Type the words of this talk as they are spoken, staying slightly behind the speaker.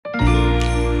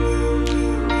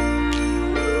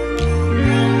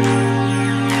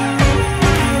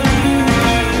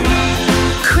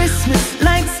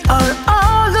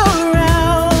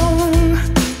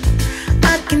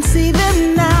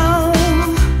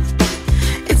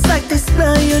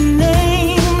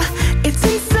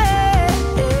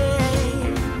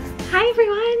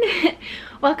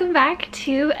welcome back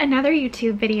to another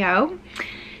YouTube video.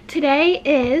 Today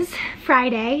is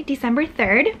Friday, December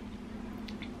 3rd,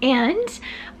 and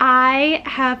I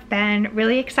have been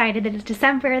really excited that it's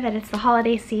December, that it's the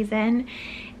holiday season,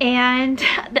 and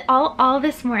all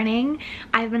this morning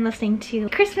I've been listening to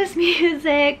Christmas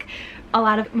music, a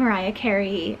lot of Mariah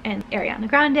Carey and Ariana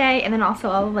Grande, and then also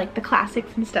all of like the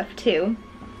classics and stuff too.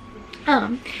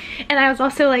 And I was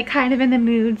also like kind of in the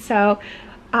mood, so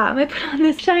I put on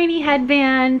this shiny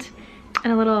headband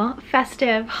and a little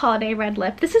festive holiday red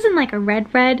lip. This isn't like a red,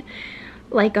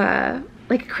 like a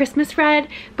Christmas red,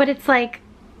 but it's like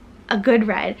a good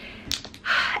red.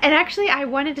 And actually I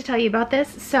wanted to tell you about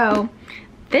this. So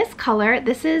this color,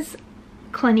 this is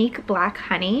Clinique Black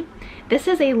Honey. This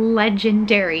is a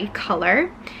legendary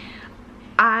color.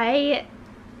 I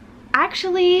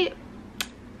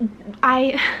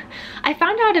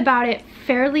found out about it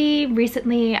fairly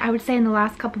recently, I would say in the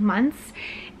last couple months,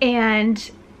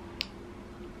 and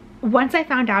once I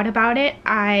found out about it,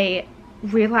 I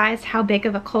realized how big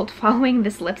of a cult following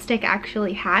this lipstick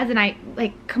actually has, and I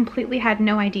like completely had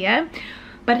no idea.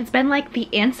 But it's been like the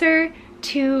answer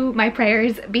to my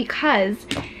prayers, because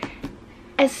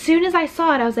as soon as I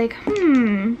saw it, I was like,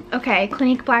 okay,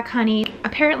 Clinique Black Honey.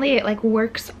 Apparently it like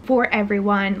works for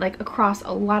everyone, like across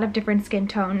a lot of different skin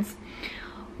tones.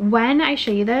 When I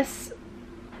show you this,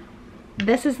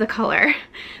 this is the color.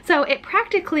 So it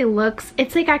practically looks,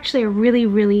 it's like actually a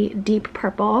really deep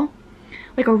purple,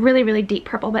 like a really deep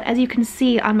purple. But as you can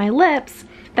see on my lips,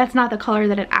 that's not the color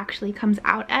that it actually comes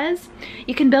out as.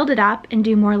 You can build it up and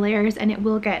do more layers and it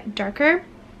will get darker.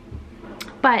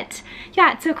 But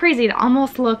yeah, it's so crazy. It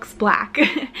almost looks black,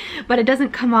 but it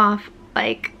doesn't come off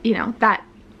like, you know, that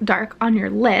dark on your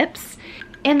lips.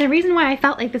 And the reason why I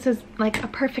felt like this was like a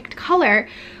perfect color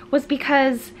was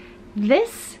because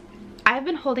this, I've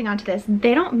been holding on to this.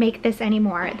 They don't make this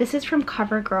anymore. This is from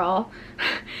CoverGirl.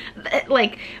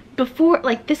 Like before,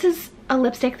 like this is a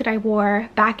lipstick that I wore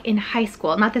back in high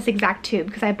school. Not this exact tube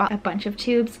because I bought a bunch of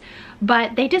tubes,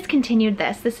 but they discontinued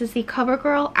this. This is the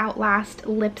CoverGirl Outlast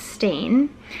Lip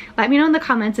Stain. Let me know in the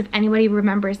comments if anybody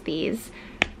remembers these.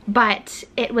 But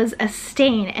it was a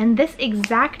stain, and this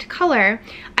exact color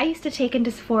I used to take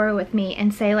into Sephora with me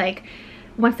and say, like,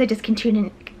 once they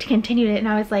discontinued it, and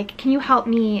I was like, can you help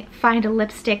me find a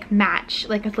lipstick match,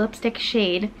 like a lipstick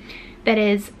shade that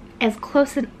is as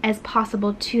close as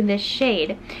possible to this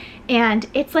shade. And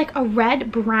it's like a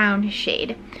red brown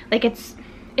shade. Like it's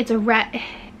a red,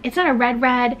 it's not a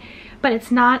red, but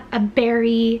it's not a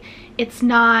berry, it's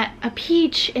not a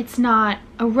peach, it's not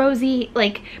a rosy,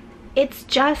 like it's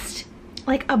just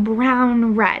like a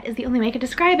brown red is the only way I could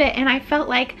describe it. And I felt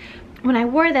like when I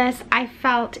wore this, I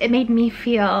felt it made me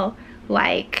feel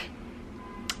like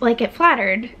it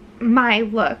flattered my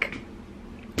look.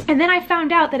 And then I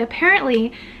found out that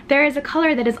apparently there is a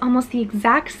color that is almost the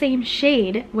exact same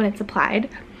shade when it's applied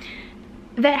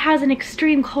that has an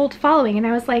extreme cult following, and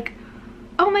I was like,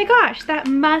 oh my gosh, that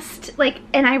must, like,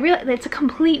 and I realized it's a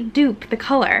complete dupe, the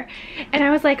color. And I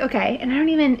was like, okay, and I don't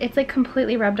even, it's like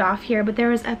completely rubbed off here, but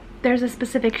there's a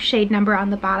specific shade number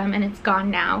on the bottom and it's gone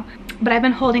now. But I've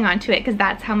been holding on to it because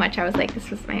that's how much I was like,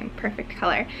 this was my perfect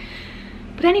color.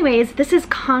 But anyways, this is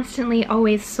constantly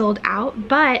always sold out,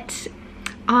 but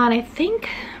on, I think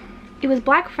it was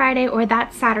Black Friday or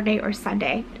that Saturday or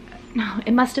Sunday. No,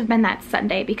 it must have been that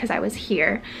Sunday because I was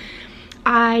here.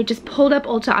 I just pulled up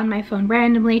Ulta on my phone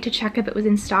randomly to check if it was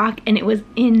in stock, and it was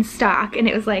in stock. And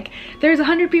it was like, there's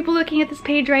 100 people looking at this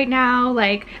page right now,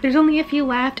 like there's only a few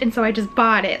left. And so I just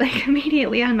bought it like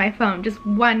immediately on my phone. Just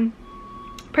one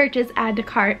purchase, add to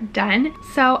cart, done.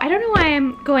 So I don't know why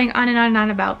I'm going on and on and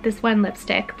on about this one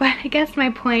lipstick, but I guess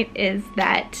my point is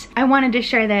that I wanted to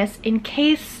share this in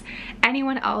case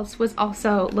anyone else was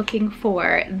also looking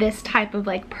for this type of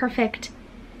like perfect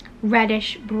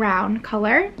reddish brown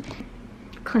color.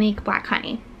 Clinique Black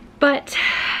Honey. But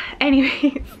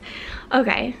anyways,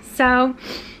 okay, so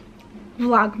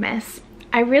Vlogmas.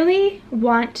 I really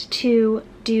want to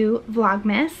do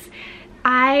Vlogmas.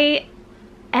 I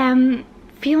am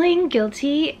feeling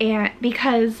guilty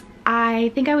because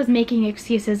I think I was making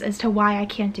excuses as to why I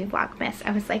can't do Vlogmas.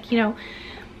 I was like, you know,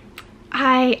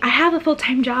 I have a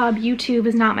full-time job. YouTube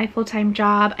is not my full-time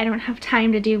job. I don't have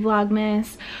time to do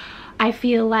Vlogmas. I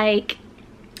feel like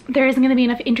there isn't going to be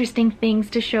enough interesting things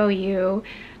to show you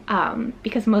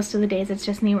because most of the days it's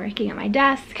just me working at my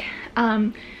desk.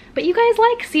 But you guys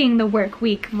like seeing the work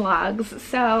week vlogs,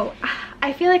 so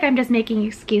I feel like I'm just making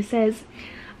excuses.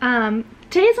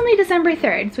 Today's only December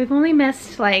 3rd, so we've only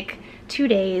missed like 2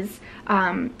 days.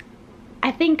 I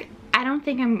don't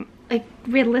think I'm like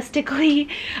realistically,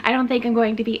 I don't think I'm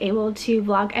going to be able to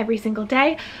vlog every single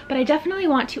day, but I definitely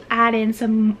want to add in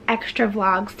some extra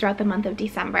vlogs throughout the month of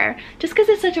December, just because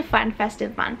it's such a fun,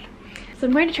 festive month. So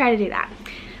I'm going to try to do that.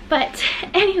 But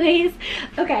anyways,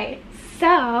 okay,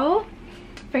 so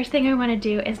first thing I want to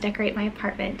do is decorate my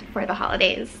apartment for the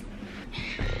holidays.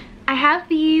 I have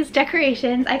these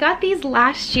decorations. I got these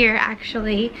last year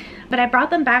actually, but I brought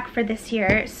them back for this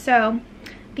year. So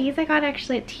these I got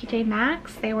actually at TJ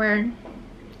Maxx. They were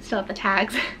still at the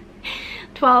tags.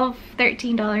 $12,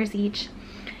 $13 each.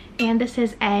 And this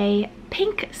is a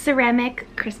pink ceramic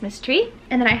Christmas tree.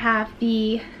 And then I have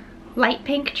the light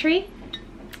pink tree.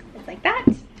 It's like that.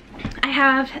 I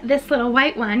have this little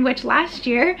white one, which last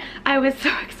year I was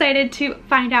so excited to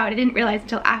find out. I didn't realize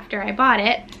until after I bought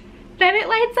it that it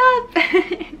lights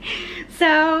up.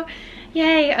 So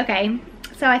yay. Okay,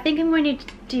 so I think I'm going to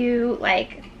do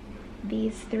like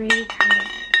these three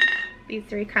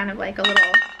kind of like a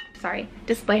little, sorry,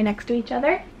 display next to each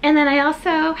other. And then I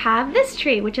also have this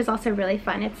tree, which is also really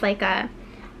fun. It's like a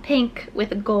pink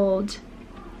with a gold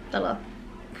little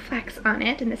flecks on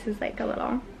it, and this is like a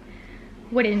little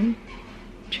wooden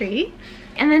tree.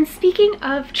 And then speaking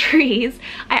of trees,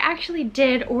 I actually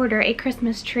did order a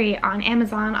Christmas tree on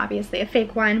Amazon, obviously a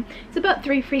fake one. It's about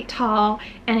 3 feet tall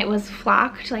and it was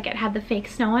flocked, like it had the fake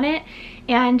snow on it.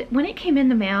 And when it came in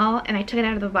the mail and I took it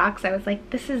out of the box, I was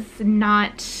like, this is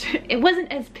not, it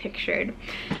wasn't as pictured.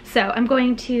 So I'm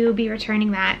going to be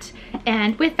returning that.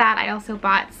 And with that, I also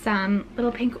bought some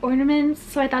little pink ornaments.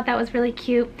 So I thought that was really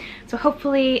cute. So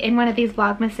hopefully in one of these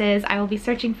Vlogmases, I will be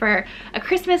searching for a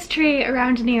Christmas tree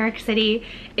around New York City,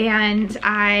 and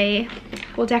I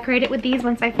will decorate it with these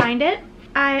once I find it.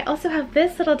 I also have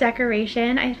this little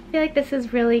decoration. I feel like this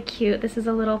is really cute. This is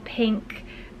a little pink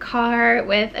car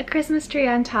with a Christmas tree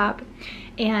on top,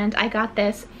 and I got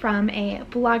this from a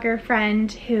blogger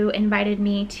friend who invited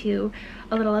me to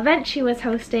a little event she was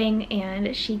hosting,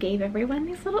 and she gave everyone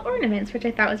these little ornaments, which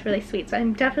I thought was really sweet. So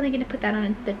I'm definitely going to put that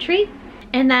on the tree.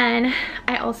 And then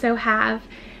I also have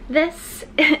this.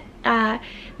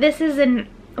 This is an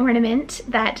ornament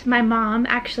that my mom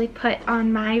actually put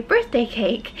on my birthday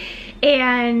cake,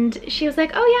 and she was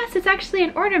like, oh yes, it's actually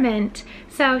an ornament.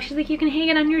 So she's like, you can hang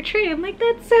it on your tree. I'm like,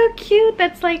 that's so cute.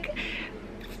 That's like,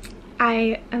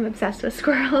 I am obsessed with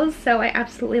squirrels, so I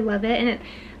absolutely love it. And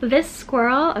this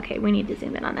squirrel, okay, we need to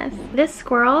zoom in on this. This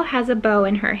squirrel has a bow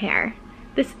in her hair.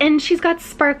 And she's got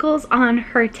sparkles on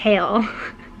her tail.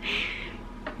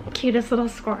 Cutest little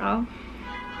squirrel.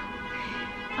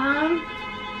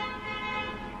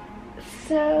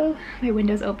 So my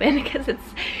window's open because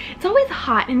it's always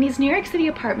hot in these New York City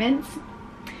apartments.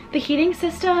 The heating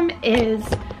system is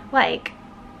like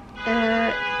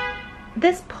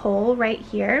this pole right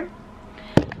here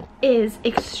is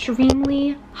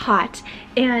extremely hot,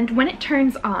 and when it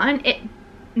turns on, it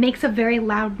makes a very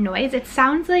loud noise. It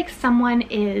sounds like someone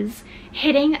is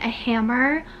hitting a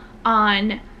hammer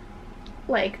on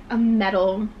like a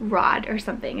metal rod or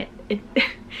something.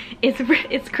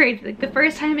 It's crazy. Like the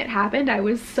first time it happened, I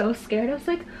was so scared. I was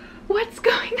like, what's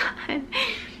going on?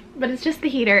 But it's just the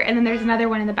heater. And then there's another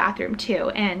one in the bathroom too,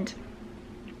 and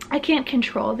I can't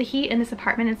control the heat in this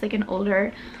apartment. It's like an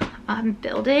older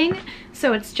building,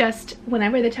 so it's just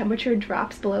whenever the temperature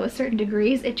drops below a certain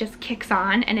degrees, it just kicks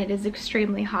on and it is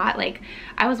extremely hot. Like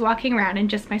I was walking around in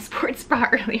just my sports bra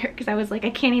earlier because I was like, I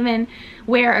can't even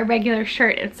wear a regular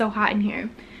shirt, it's so hot in here.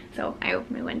 So I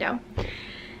opened my window.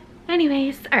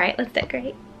 Anyways, all right, let's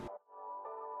decorate.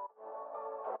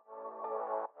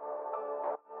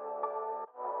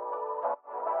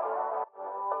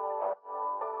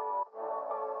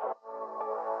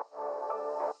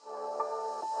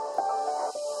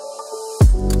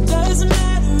 Doesn't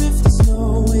matter if the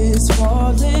snow is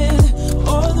falling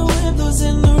or the wind blows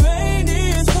and the rain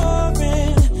is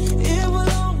pouring, it will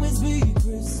always be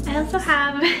Christmas. I also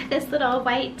have this little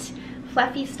white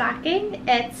fluffy stocking.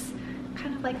 It's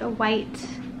kind of like a white,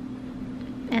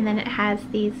 and then it has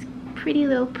these pretty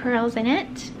little pearls in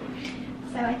it.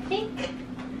 So I think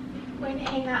I'm going to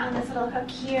hang that on this little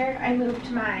hook here. I moved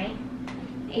my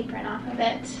apron off of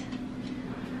it.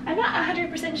 I'm not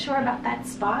 100% sure about that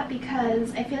spot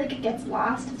because I feel like it gets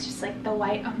lost. It's just like the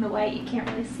white on the white, you can't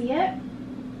really see it.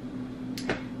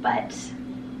 But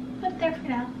there for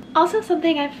now. Also,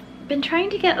 something I've been trying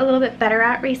to get a little bit better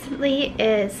at recently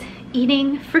is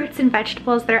eating fruits and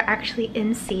vegetables that are actually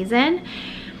in season.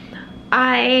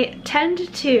 I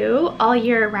tend to all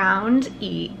year round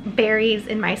eat berries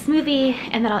in my smoothie,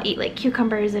 and then I'll eat like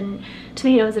cucumbers and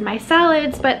tomatoes in my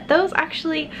salads, but those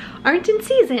actually aren't in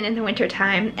season in the winter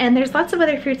time, and there's lots of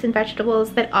other fruits and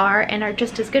vegetables that are and are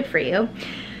just as good for you.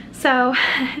 So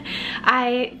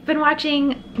I've been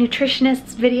watching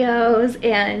nutritionists videos,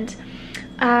 and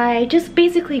I just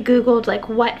basically Googled like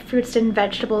what fruits and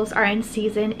vegetables are in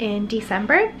season in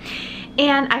December.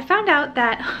 And I found out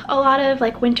that a lot of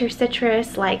like winter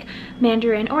citrus like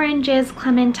mandarin oranges,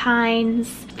 clementines,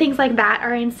 things like that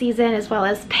are in season, as well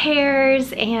as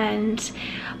pears and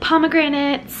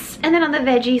pomegranates. And then on the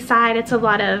veggie side, it's a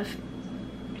lot of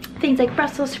things like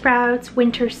Brussels sprouts,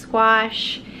 winter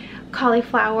squash,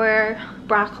 cauliflower,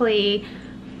 broccoli,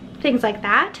 things like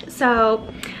that. So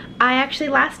I actually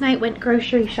last night went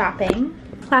grocery shopping.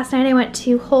 Last night I went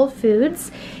to Whole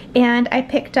Foods and I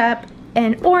picked up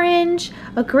an orange,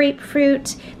 a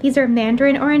grapefruit. These are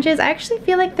mandarin oranges. I actually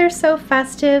feel like they're so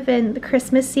festive and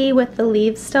Christmassy with the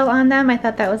leaves still on them. I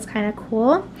thought that was kind of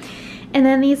cool. And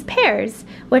then these pears,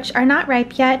 which are not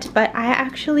ripe yet, but I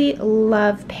actually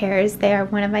love pears. They are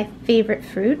one of my favorite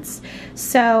fruits.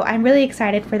 So I'm really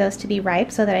excited for those to be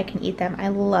ripe so that I can eat them. I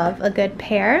love a good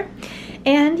pear.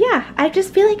 And yeah, I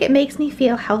just feel like it makes me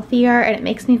feel healthier and it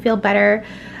makes me feel better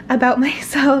about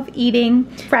myself eating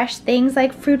fresh things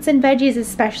like fruits and veggies,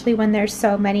 especially when there's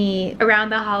so many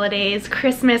around the holidays,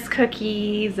 Christmas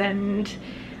cookies and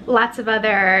lots of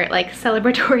other like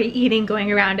celebratory eating going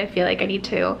around. I feel like I need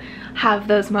to have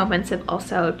those moments of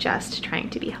also just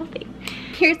trying to be healthy.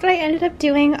 Here's what I ended up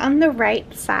doing on the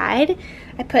right side.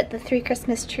 I put the 3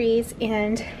 Christmas trees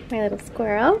and my little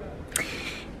squirrel.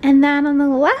 And then on the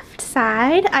left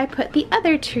side, I put the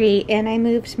other tree and I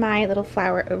moved my little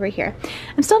flower over here.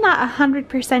 I'm still not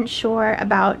 100% sure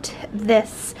about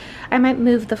this. I might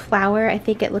move the flower. I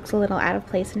think it looks a little out of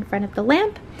place in front of the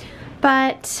lamp.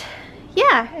 But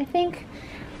yeah, I think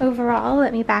overall,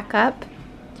 let me back up.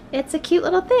 It's a cute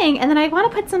little thing. And then I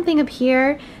want to put something up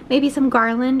here, maybe some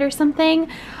garland or something.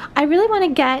 I really want to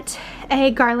get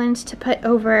a garland to put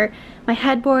over my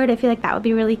headboard. I feel like that would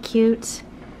be really cute.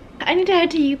 I need to head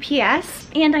to UPS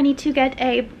and I need to get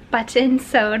a button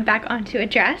sewn back onto a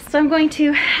dress. So I'm going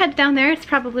to head down there. It's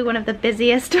probably one of the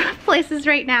busiest places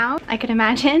right now, I can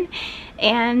imagine.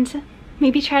 And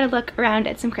maybe try to look around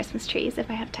at some Christmas trees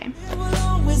if I have time. There will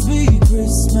always be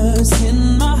Christmas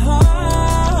in my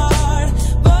heart,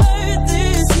 but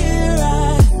this year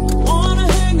I wanna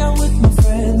hang out with my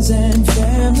friends and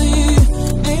family,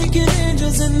 making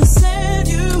angels in the sand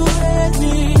you and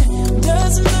me.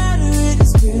 Doesn't matter,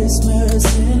 it's Christmas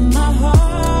in my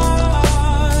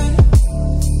heart,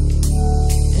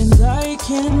 and I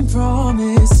can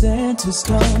promise Santa's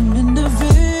coming to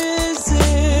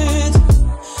visit.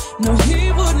 No,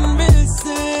 he wouldn't miss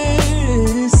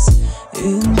this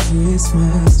in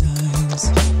Christmas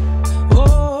times.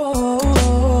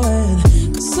 Oh, and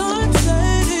the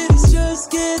sunset is just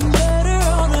getting better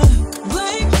on a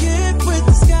blanket with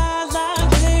the skyline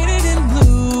painted in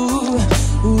blue.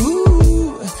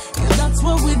 Ooh, yeah, that's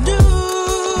what we do.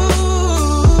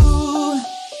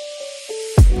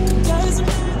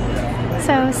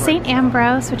 So St.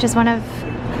 Ambrose, which is one of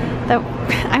the,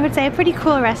 I would say, a pretty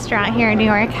cool restaurant here in New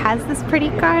York, has this pretty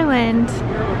garland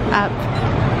up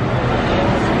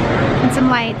and some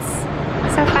lights.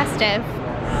 So festive.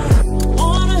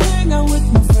 Wanna hang out with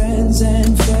my friends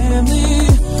and family,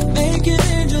 making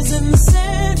angels in the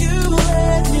sand you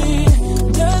and me.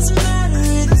 Doesn't matter,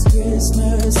 it's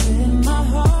Christmas in my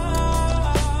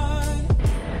heart.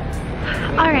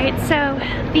 Alright, so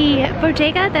the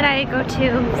bodega that I go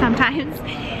to sometimes,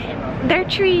 their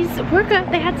trees were good.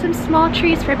 They had some small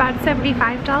trees for about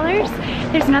 $75.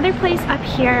 There's another place up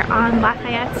here on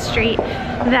Lafayette Street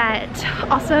that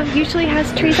also usually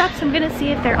has trees up, so I'm gonna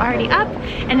see if they're already up,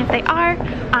 and if they are,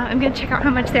 I'm gonna check out how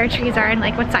much their trees are and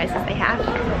like what sizes they have.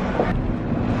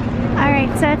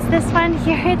 Alright, so it's this one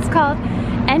here. It's called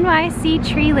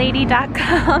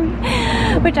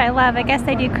nyctreelady.com, which I love. I guess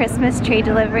they do Christmas tree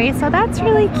delivery, so that's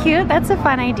really cute. That's a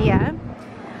fun idea.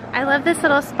 I love this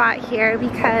little spot here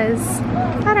because,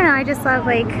 I don't know, I just love,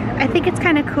 like, I think it's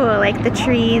kind of cool, like the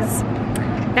trees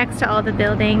next to all the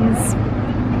buildings.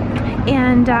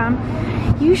 And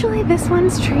usually this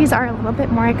one's trees are a little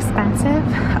bit more expensive.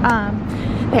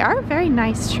 They are very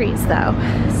nice trees though,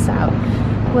 so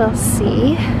we'll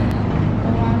see.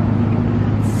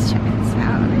 Let's check this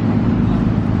out.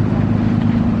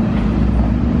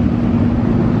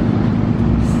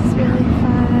 This is really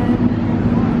fun.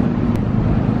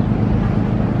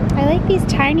 I like these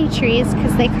tiny trees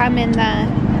because they come in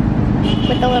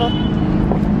with the little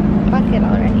bucket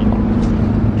already.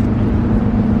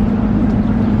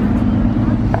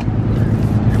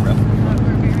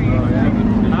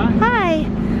 Hi.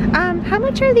 How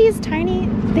much are these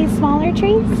smaller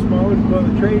trees? Smaller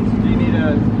trees. Do you need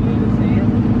a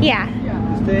stand? Yeah.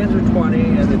 Yeah. The stands are 20,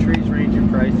 and the trees range in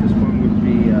price. This one would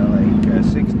be like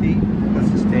 60.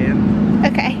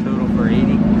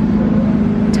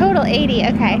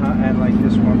 Okay. And like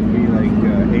this one would be like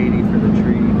 80 for the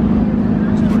tree.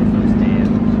 It's 20 for the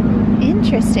stand. So.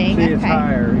 Interesting. See, it's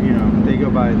higher, you know, they go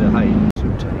by the height. So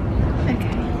tight.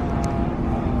 Okay.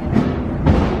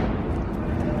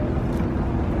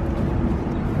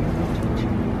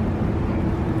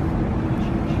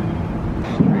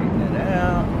 Straighten it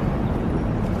out.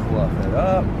 Fluff it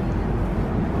up.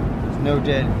 There's no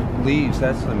dead leaves,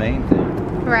 that's the main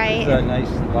thing. Right. It's a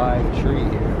nice live tree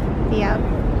here. Yep.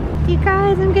 You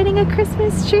guys, I'm getting a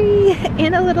Christmas tree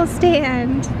in a little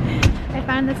stand. I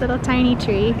found this little tiny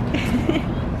tree.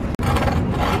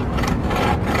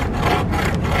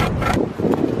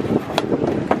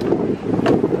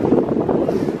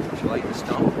 Would you like the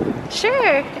stump?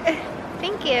 Sure.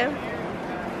 Thank you.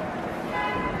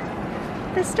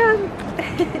 The stump.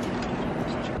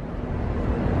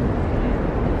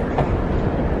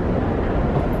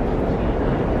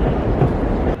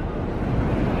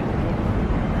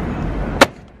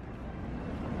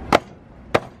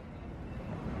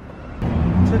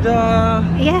 Ta-da!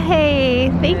 Yay!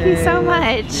 Thank you so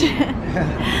much.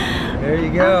 There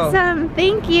you go. Awesome.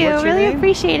 Thank you. What's your Really name?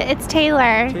 appreciate it. It's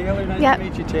Taylor. Taylor, nice Yep. to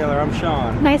meet you, Taylor. I'm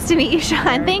Sean. Nice to meet you, Sean.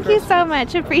 Merry Thank you so Christmas.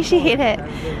 much. Appreciate it. Have a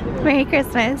good day. Merry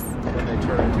Christmas. When they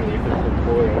turn into the official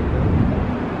foil.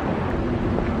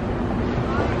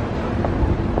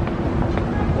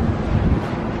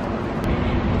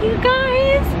 You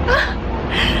guys, I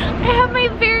have my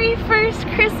very first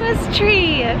Christmas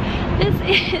tree. This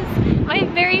is my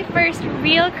very first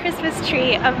real Christmas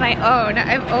tree of my own.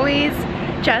 I've always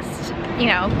just, you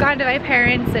know, gone to my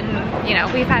parents and, you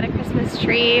know, we've had a Christmas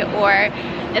tree, or I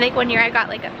think one year I got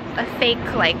like a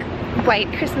fake like white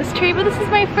Christmas tree, but this is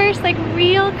my first like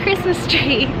real Christmas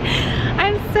tree.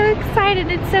 I'm so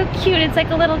excited. It's so cute. It's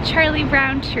like a little Charlie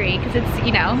Brown tree because it's,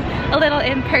 you know, a little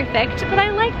imperfect, but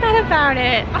I like that about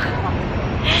it.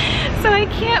 So I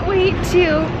can't wait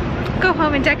to go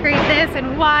home and decorate this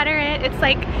and water it. It's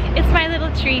like, it's my little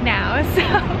tree now. So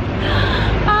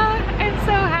I'm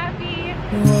so happy.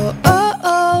 Oh, oh,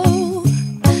 oh,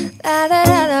 la da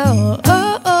da da, oh,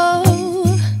 oh,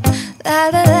 oh, la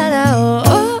da da da,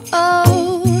 oh,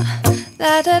 oh,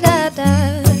 la da da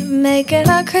da, making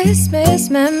our Christmas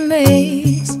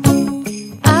memories.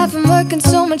 I've been working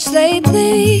so much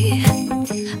lately,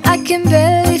 I can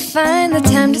barely find the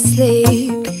time to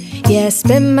sleep. Yeah, I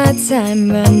spend my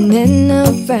time running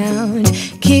around,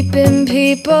 keeping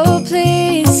people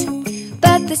pleased.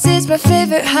 But this is my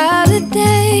favorite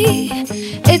holiday.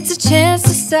 It's a chance to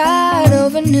start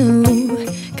over new,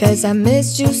 'cause I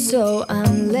missed you so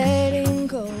I'm letting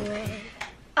go.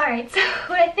 Alright, so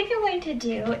what I think I'm going to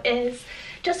do is,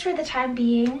 just for the time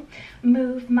being,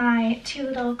 move my two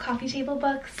little coffee table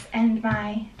books and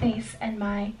my vase and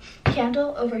my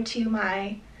candle over to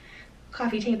my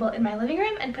coffee table in my living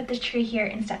room and put this tree here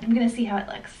instead. I'm gonna see how it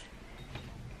looks.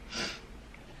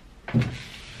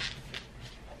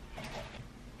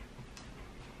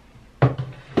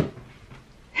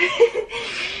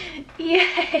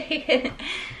 Yay!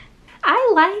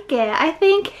 I like it. I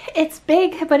think it's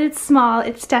big, but it's small.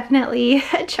 It's definitely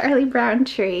a Charlie Brown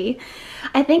tree.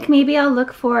 I think maybe I'll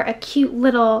look for a cute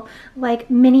little like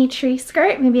mini tree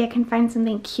skirt. Maybe I can find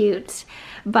something cute,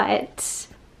 but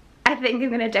I think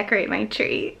I'm gonna decorate my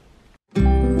tree.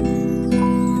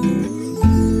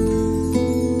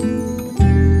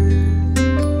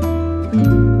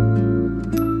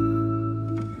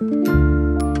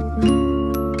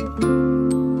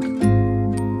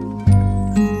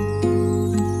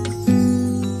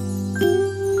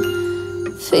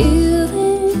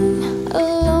 Feeling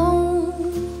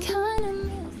alone, kind of.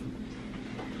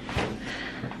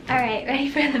 Alright, ready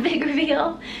for the big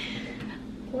reveal?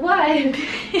 1,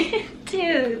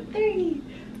 2, 3.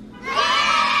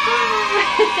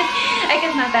 I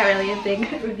guess not that really a big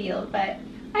reveal, but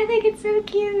I think it's so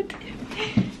cute.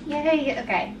 Yay,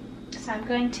 okay. So I'm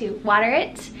going to water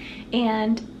it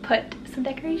and put some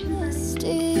decorations on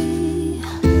it.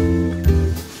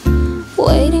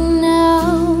 Waiting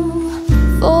now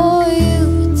for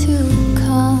you to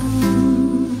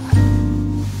come.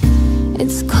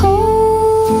 It's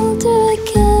cold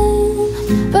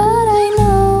again, but I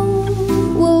know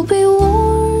we'll be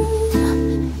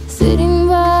warm, sitting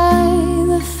by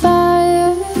the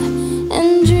fire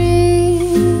and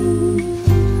dream.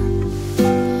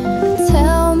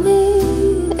 Tell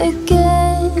me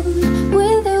again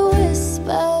with a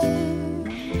whisper.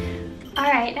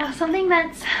 Alright, now something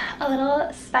that's a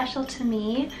little special to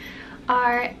me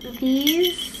are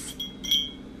these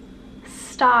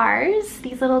stars,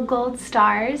 these little gold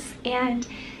stars, and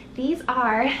these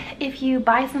are, if you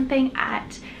buy something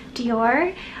at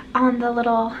Dior, on the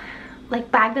little like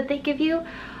bag that they give you,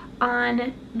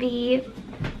 on the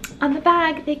on the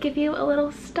bag they give you a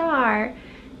little star,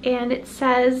 and it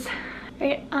says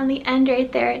right on the end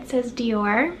right there, it says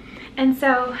Dior. And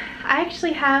so I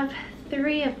actually have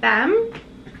 3 of them,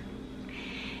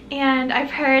 and I've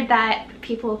heard that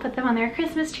people will put them on their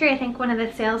Christmas tree. I think one of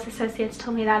the sales associates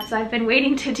told me that, so I've been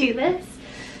waiting to do this.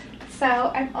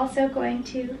 So I'm also going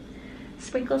to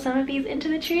sprinkle some of these into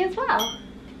the tree as well.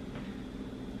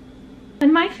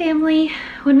 In my family,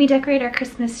 when we decorate our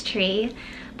Christmas tree,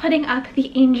 putting up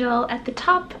the angel at the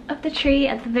top of the tree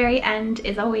at the very end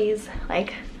is always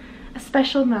like a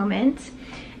special moment.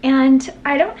 And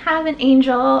I don't have an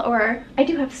angel, or I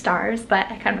do have stars,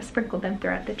 but I kind of sprinkled them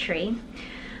throughout the tree.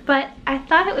 But I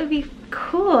thought it would be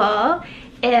cool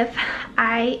if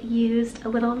I used a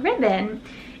little ribbon,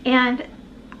 and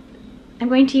I'm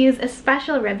going to use a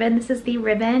special ribbon. This is the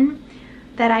ribbon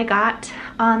that I got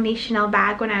on the Chanel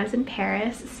bag when I was in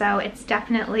Paris, so it's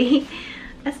definitely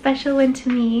a special one to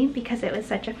me because it was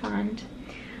such a fond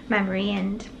memory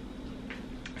and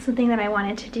something that I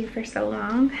wanted to do for so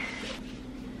long.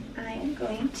 I am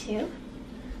going to...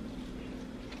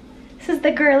 This is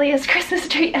the girliest Christmas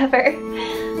tree ever.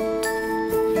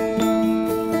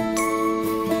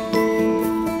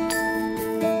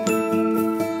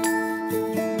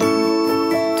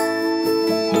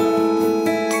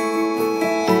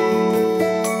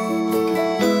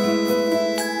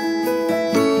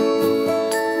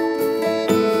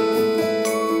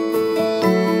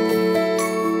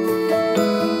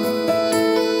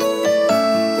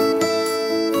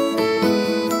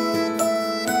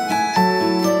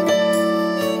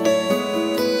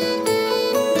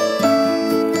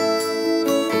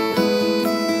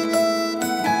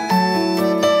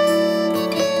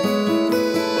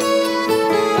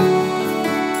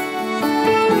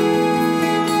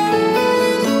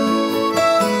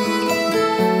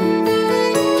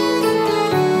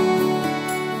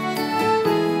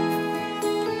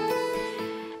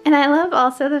 And I love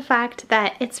also the fact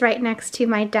that it's right next to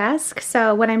my desk,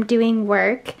 so when I'm doing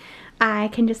work, I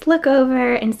can just look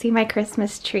over and see my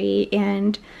Christmas tree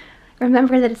and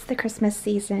remember that it's the Christmas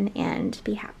season and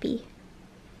be happy.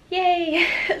 Yay!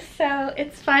 So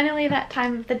it's finally that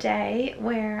time of the day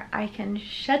where I can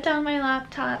shut down my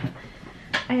laptop.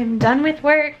 I am done with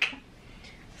work.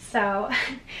 So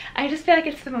I just feel like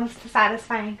it's the most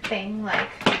satisfying thing, like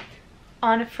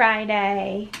on a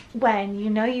Friday when you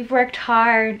know you've worked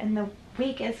hard and the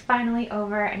week is finally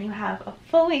over and you have a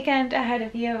full weekend ahead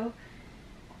of you.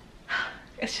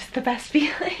 It's just the best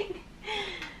feeling.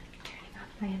 Turning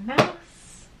off my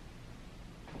mouse.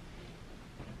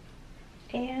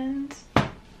 And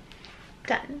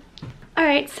done.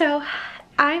 Alright, so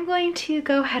I'm going to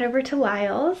go head over to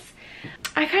Lyle's.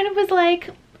 I kind of was like,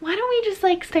 why don't we just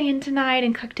like stay in tonight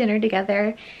and cook dinner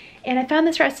together? And I found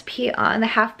this recipe on the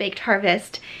Half-Baked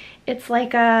Harvest. It's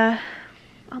like a,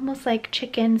 almost like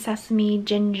chicken, sesame,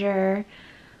 ginger,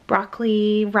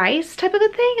 broccoli, rice type of a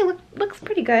thing. It looks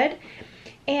pretty good.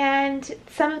 And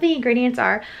some of the ingredients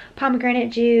are pomegranate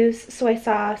juice, soy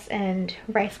sauce, and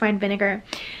rice wine vinegar.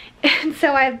 And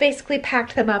so I've basically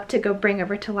packed them up to go bring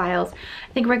over to Lyle's.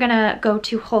 I think we're gonna go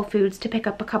to Whole Foods to pick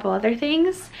up a couple other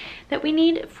things that we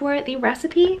need for the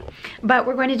recipe. But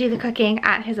we're going to do the cooking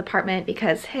at his apartment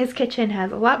because his kitchen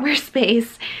has a lot more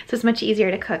space, so it's much easier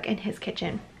to cook in his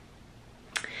kitchen.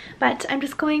 But I'm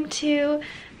just going to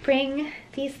bring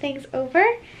these things over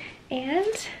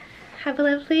and have a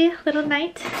lovely little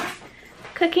night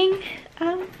cooking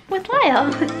with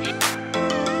Lyle.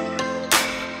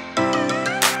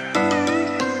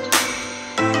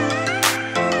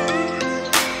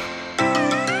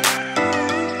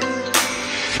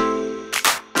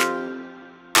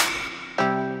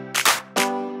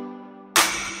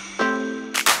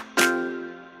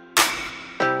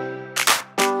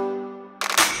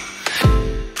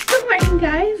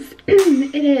 Guys,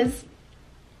 it is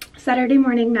Saturday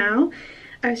morning now.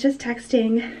 I was just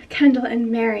texting Kendall and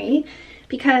Mary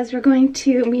because we're going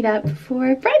to meet up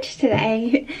for brunch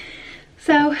today.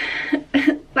 So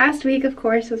last week, of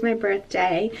course, was my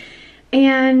birthday,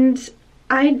 and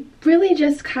I really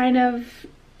just kind of,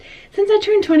 since I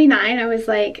turned 29, I was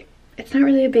like, it's not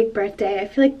really a big birthday. I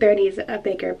feel like 30 is a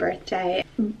bigger birthday.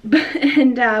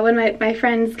 And when my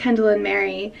friends Kendall and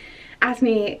Mary asked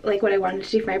me like what I wanted to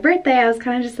do for my birthday, I was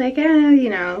kind of just like, you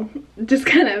know, just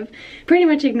kind of pretty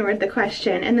much ignored the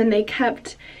question. And then they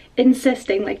kept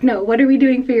insisting like, no, what are we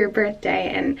doing for your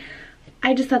birthday? And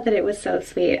I just thought that it was so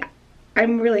sweet.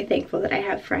 I'm really thankful that I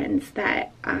have friends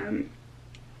that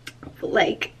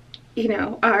like, you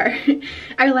know, are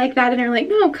like that and are like,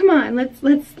 no, come on,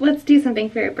 let's do something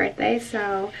for your birthday.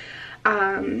 So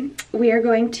we are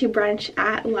going to brunch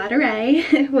at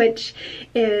Laudree, which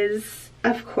is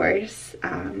of course,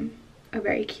 a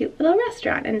very cute little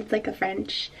restaurant, and it's like a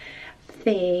French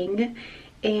thing.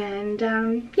 And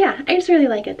yeah, I just really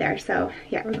like it there. So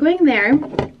yeah, we're going there.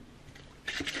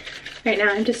 Right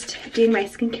now I'm just doing my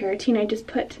skincare routine. I just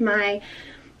put my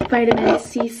vitamin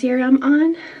C serum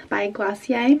on by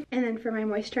Glossier. And then for my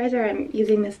moisturizer, I'm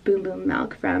using this Boom Boom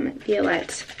Milk from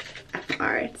Violette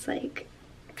FR. It's like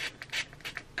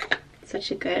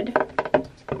such a good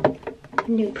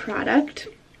new product.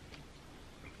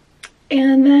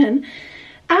 And then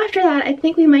after that, I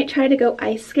think we might try to go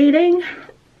ice skating,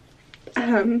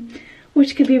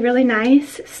 which could be really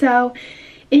nice. So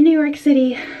in New York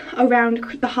City,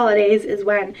 around the holidays is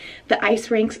when the ice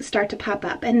rinks start to pop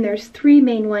up, and there's 3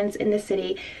 main ones in the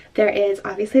city. There is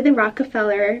obviously the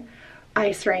Rockefeller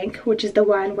ice rink, which is the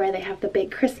one where they have the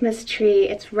big Christmas tree.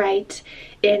 It's right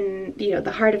in, you know,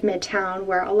 the heart of Midtown,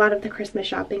 where a lot of the Christmas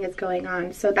shopping is going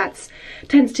on. So that's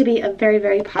tends to be a very,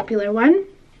 very popular one.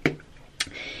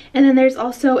 And then there's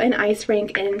also an ice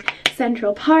rink in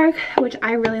Central Park, which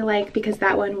I really like because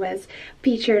that one was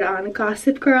featured on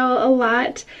Gossip Girl a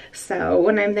lot. So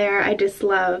when I'm there, I just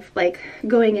love like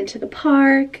going into the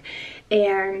park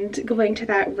and going to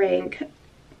that rink.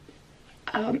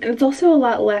 And it's also a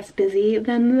lot less busy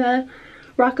than the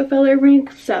Rockefeller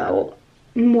rink, so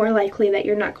more likely that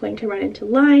you're not going to run into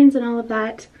lines and all of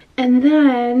that. And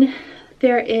then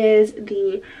there is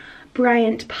the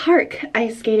Bryant Park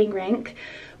ice skating rink,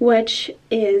 which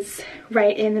is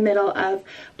right in the middle of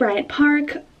Bryant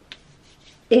Park.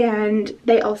 And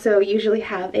they also usually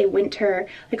have a winter,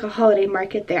 like a holiday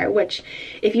market there, which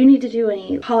if you need to do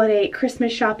any holiday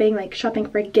Christmas shopping, like shopping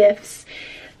for gifts,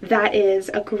 that is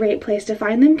a great place to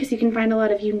find them, because you can find a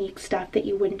lot of unique stuff that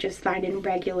you wouldn't just find in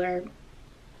regular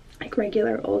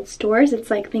old stores. It's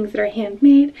like things that are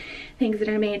handmade, things that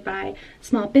are made by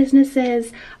small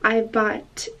businesses. I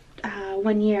bought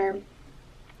one year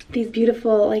these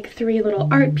beautiful like 3 little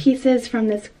art pieces from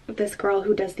this girl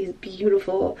who does these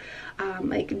beautiful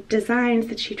like designs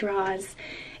that she draws,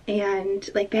 and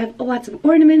like they have lots of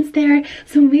ornaments there.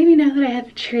 So maybe now that I have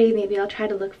a tree, maybe I'll try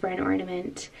to look for an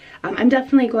ornament. I'm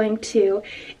definitely going to,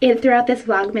 throughout this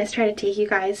Vlogmas, try to take you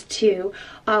guys to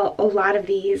a lot of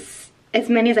these, as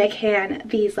many as I can,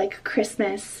 these like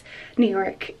Christmas New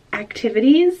York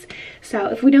activities. So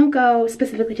if we don't go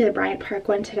specifically to the Bryant Park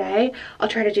one today, I'll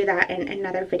try to do that in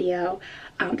another video.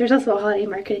 There's also a holiday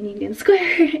market in Union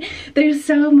Square. There's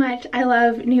so much. I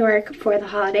love New York for the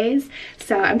holidays,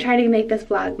 so I'm trying to make this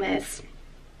Vlogmas,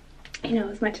 you know,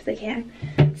 as much as I can.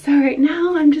 So right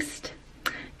now I'm just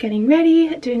getting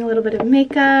ready, doing a little bit of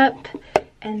makeup,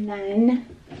 and then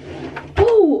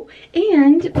oh,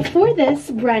 and before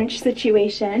this brunch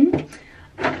situation,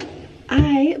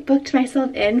 I booked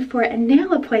myself in for a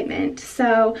nail appointment.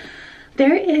 So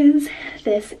there is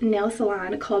this nail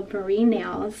salon called Marie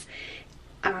Nails,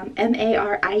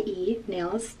 M-A-R-I-E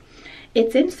Nails.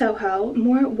 It's in SoHo,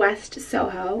 more West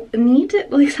SoHo. You need to,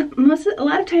 like, a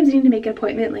lot of times you need to make an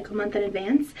appointment like a month in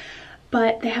advance,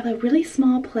 but they have a really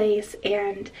small place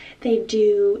and they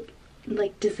do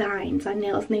like designs on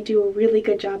nails, and they do a really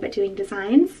good job at doing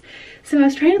designs. So I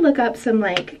was trying to look up some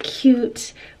like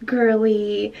cute,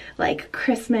 girly, like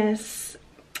Christmas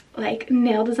like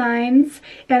nail designs,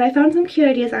 and I found some cute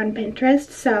ideas on Pinterest.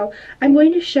 So I'm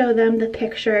going to show them the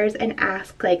pictures and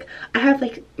ask, like, I have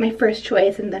like my first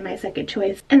choice and then my second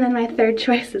choice and then my third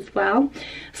choice as well.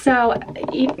 So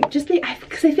just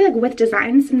because I feel like with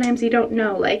designs sometimes you don't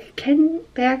know, like, can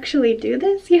they actually do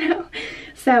this, you know?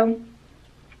 So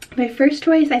my first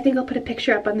choice, I think I'll put a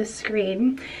picture up on the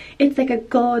screen. It's like a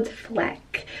gold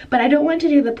fleck, but I don't want to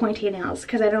do the pointy nails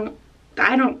because I don't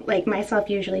like myself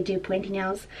usually do pointy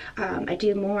nails. I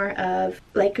do more of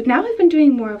like, now I've been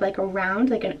doing more of like a round,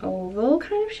 like an oval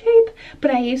kind of shape, but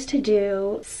I used to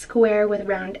do square with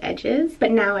round edges,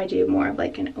 but now I do more of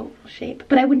like an oval shape.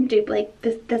 But I wouldn't do like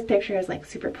this picture is like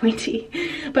super pointy.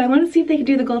 But I want to see if they can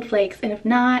do the gold flakes, and if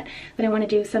not, then I want to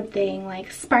do something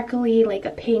like sparkly, like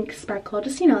a pink sparkle,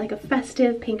 just, you know, like a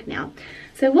festive pink nail.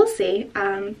 So we'll see.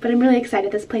 But I'm really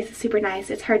excited. This place is super nice.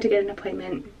 It's hard to get an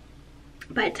appointment,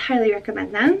 but highly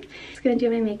recommend them. I'm just gonna do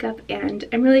my makeup and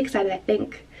I'm really excited. I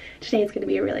think today is gonna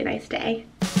be a really nice day.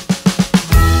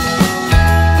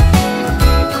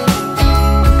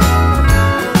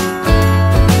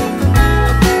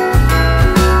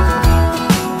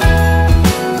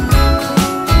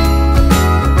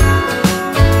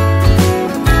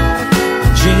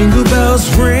 Jingle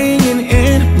bells ringing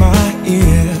in my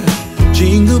ear.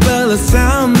 Jingle bell, a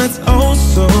sound that's oh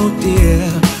so dear.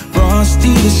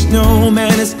 Frosty the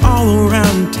snowman is all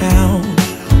around town.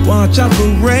 Watch out for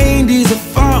reindeers are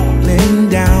falling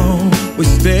down. We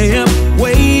stay up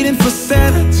waiting for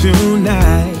Santa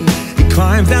tonight. He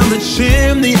climbs down the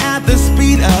chimney at the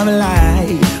speed of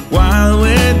light, while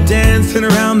we're dancing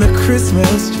around the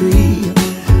Christmas tree,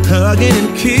 hugging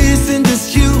and kissing,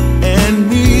 just you and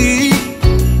me.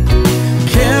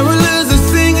 Carolers are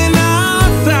singing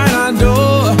outside our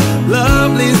door,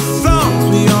 lovely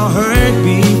songs we all heard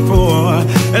before,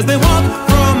 as they walk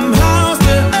from house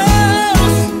to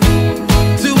house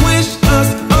to wish us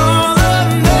all a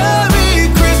Merry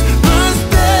Christmas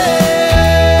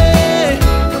Day.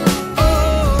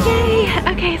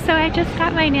 Yay! Okay, so I just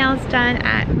got my nails done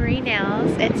at Marie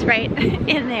Nails. It's right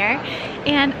in there.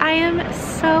 And I am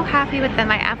so happy with them.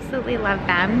 I absolutely love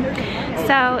them.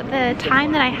 So the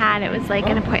time that I had, it was like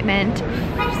an appointment.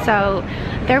 So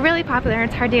they're really popular.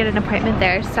 It's hard to get an appointment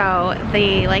there. So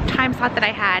the like time slot that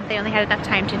I had, they only had enough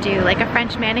time to do like a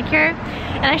French manicure.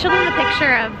 And I showed them the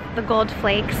picture of the gold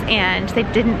flakes, and they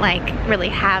didn't like really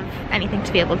have anything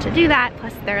to be able to do that.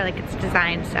 Plus they're like, it's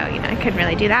designed, so you know, I couldn't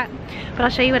really do that. But I'll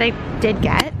show you what I did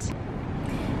get.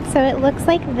 So it looks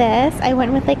like this. I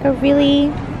went with like a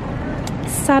really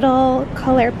subtle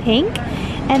color pink,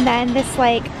 and then this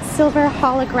like silver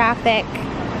holographic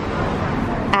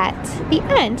at the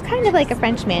end, kind of like a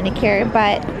French manicure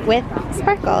but with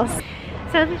sparkles.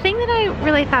 So the thing that I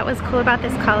really thought was cool about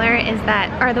this color is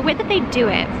that, or the way that they do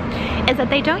it, is that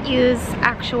they don't use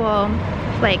actual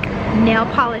like nail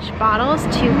polish bottles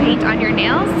to paint on your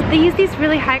nails. They use these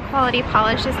really high quality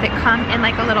polishes that come in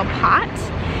like a little pot,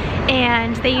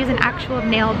 and they use an actual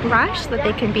nail brush so that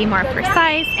they can be more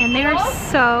precise, and they are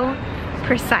so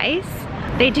precise.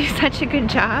 They do such a good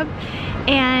job.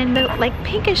 And the like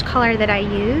pinkish color that I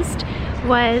used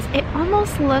was, it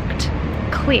almost looked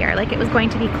clear, like it was going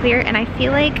to be clear, and I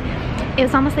feel like it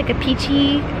was almost like a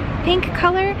peachy pink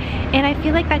color, and I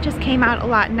feel like that just came out a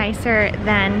lot nicer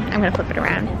than, I'm gonna flip it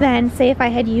around, than say if I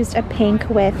had used a pink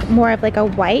with more of like a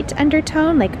white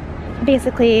undertone, like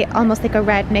basically almost like a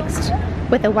red mixed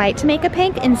with a white to make a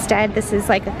pink. Instead, this is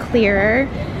like a clearer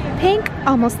pink,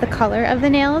 almost the color of the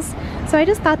nails. So I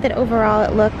just thought that overall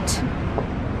it looked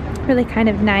really kind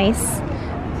of nice.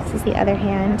 This is the other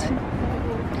hand.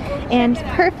 And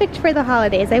perfect for the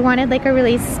holidays. I wanted like a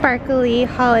really sparkly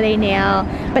holiday nail,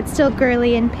 but still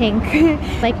girly and pink,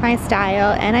 like my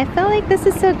style. And I felt like this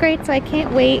is so great, so I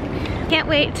can't wait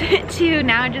to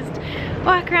now just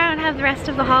walk around and have the rest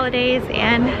of the holidays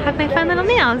and have my fun little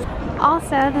nails. Also,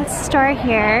 the store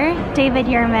here, David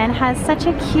Yurman, has such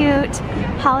a cute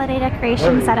holiday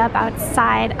decoration set up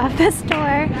outside of the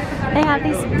store. They have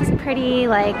these pretty,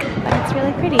 like, it's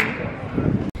really pretty.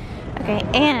 Okay,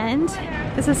 and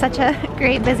this is such a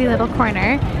great busy little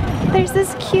corner. There's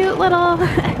this cute little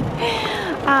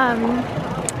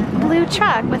blue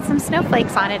truck with some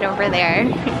snowflakes on it over there.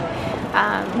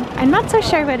 I'm not so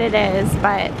sure what it is,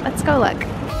 but let's go look.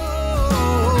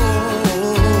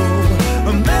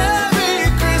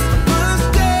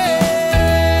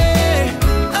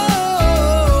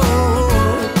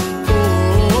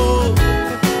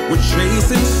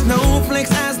 Chasing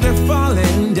snowflakes as they're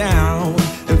falling down,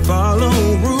 and follow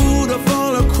Rudolph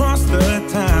all across the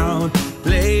town.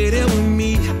 Later we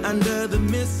meet under the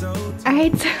mistletoe.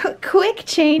 Alright, so quick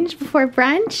change before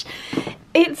brunch.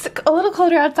 It's a little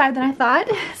colder outside than I thought,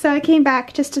 so I came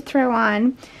back just to throw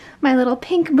on my little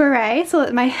pink beret so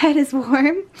that my head is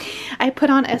warm. I put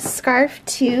on a scarf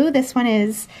too. This one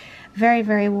is very,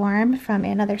 very warm from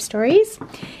Another Stories.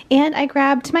 And I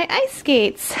grabbed my ice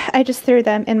skates. I just threw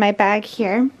them in my bag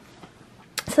here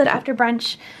so that after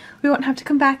brunch we won't have to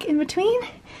come back in between.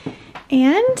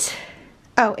 And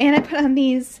oh, and I put on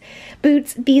these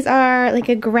boots. These are like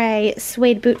a gray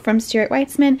suede boot from Stuart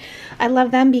Weitzman. I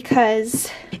love them because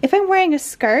if I'm wearing a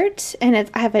skirt and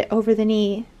I have an over the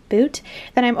knee boot,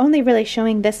 then I'm only really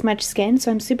showing this much skin, so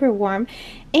I'm super warm.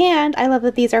 And I love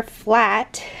that these are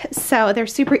flat, so they're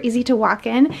super easy to walk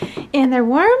in, and they're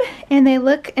warm, and they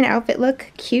look, an outfit look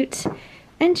cute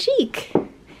and chic.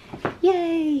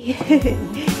 Yay!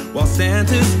 While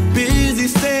Santa's busy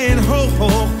saying ho ho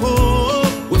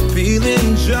ho, we're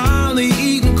feeling jolly,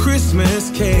 eating Christmas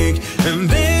cake, and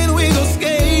then we go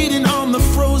skating on the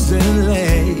frozen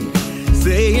lake,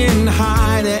 saying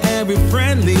hi to every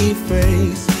friendly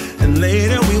face. And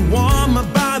later we warm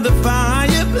up by the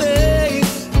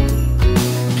fireplace.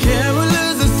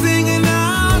 Carolers are singing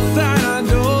outside our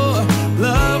door,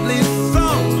 lovely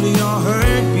songs we all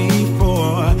heard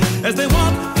before, as they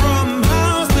walk from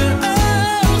house to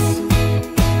house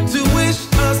to wish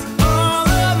us all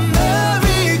a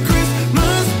Merry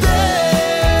Christmas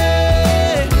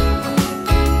Day.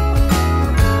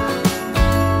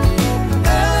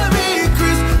 Merry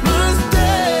Christmas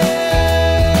Day.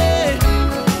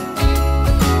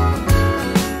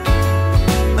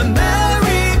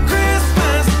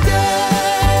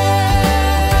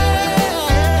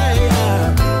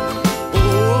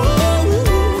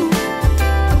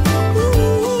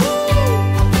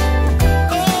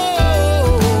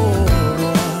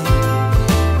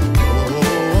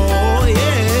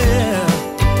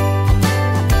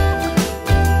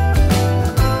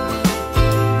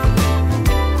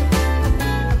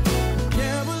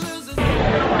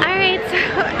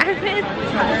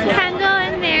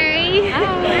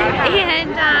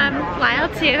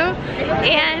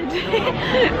 And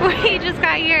we just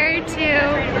got here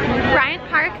to Bryant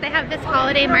Park. They have this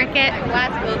holiday market.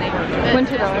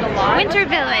 Winter Village. Winter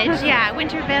Village, yeah,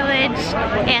 Winter Village.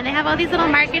 And they have all these little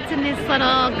markets in these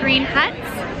little green huts.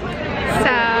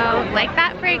 So, like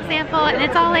that for example, and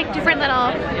it's all like different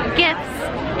little gifts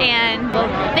and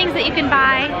things that you can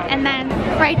buy. And then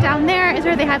right down there is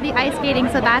where they have the ice skating,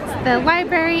 so that's the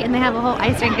library, and they have a whole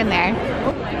ice rink in there.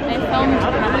 I filmed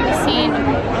the scene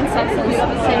in Sex and the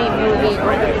City movie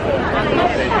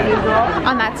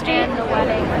On that street? and the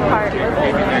wedding part.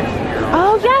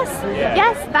 Oh yes,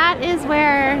 yes, that is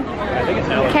where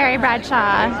Carrie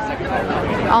Bradshaw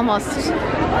almost.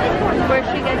 Where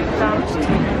she gets dumped.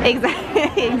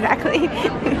 Exactly.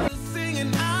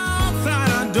 Singing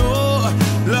outside our door,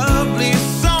 lovely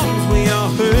songs we all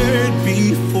heard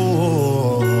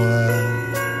before.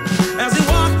 As we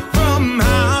walk from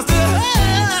house to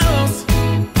house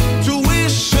to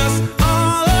wish us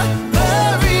all a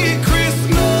Merry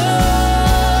Christmas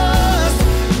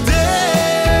Day,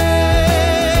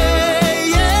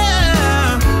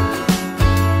 yeah.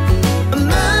 A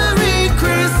Merry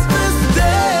Christmas Day.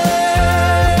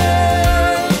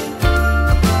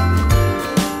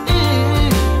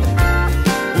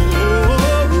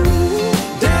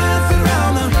 Dance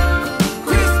around the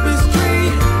Christmas tree,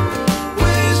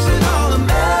 wishing all a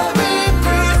Merry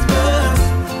Christmas.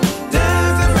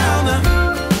 Dance around the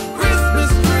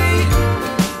Christmas tree,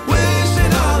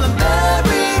 wishing all a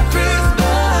Merry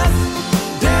Christmas.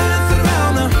 Dance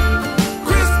around the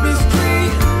Christmas tree,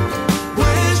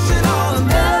 wishing all a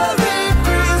Merry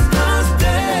Christmas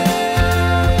Day.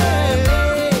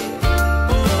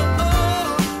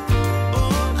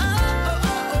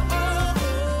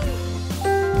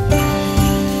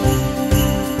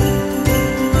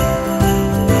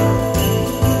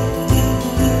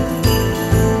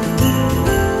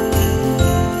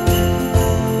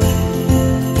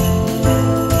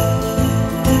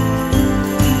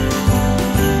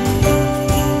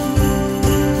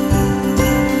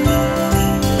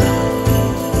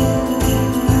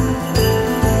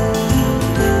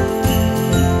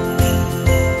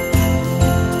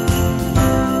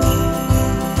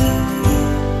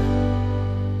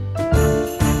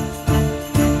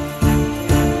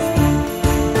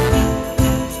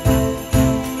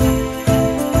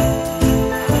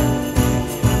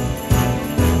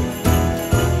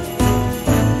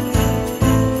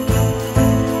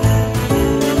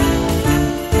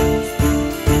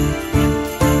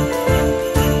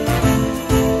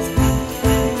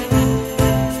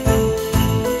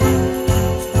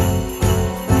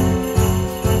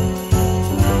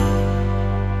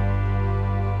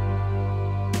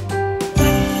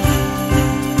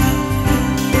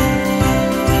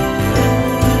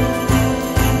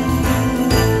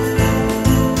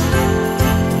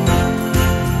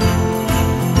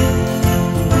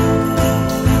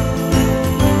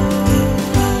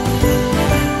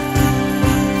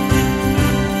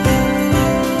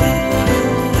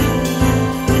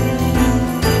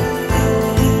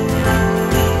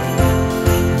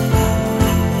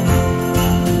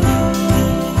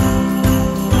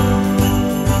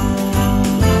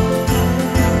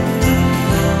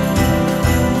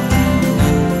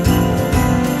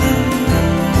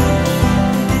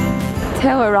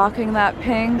 Taylor rocking that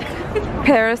pink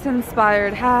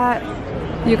Paris-inspired hat.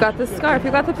 You got the scarf,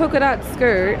 you got the polka dot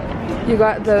skirt, you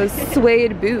got those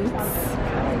suede boots.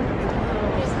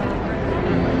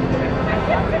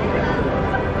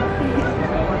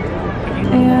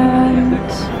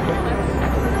 And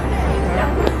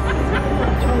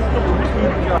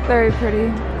very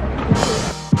pretty.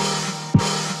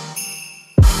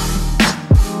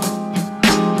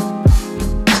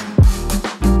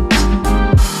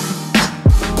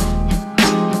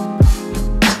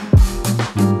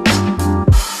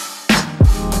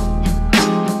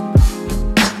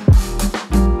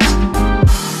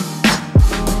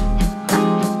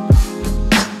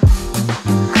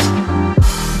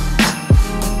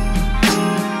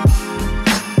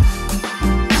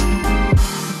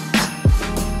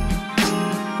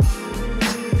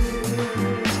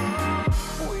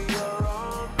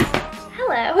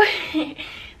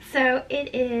 So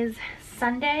it is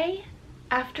Sunday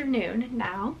afternoon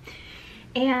now,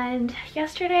 and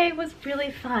yesterday was really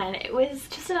fun. It was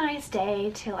just a nice day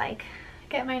to like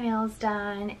get my nails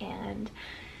done and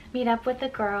meet up with the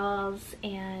girls,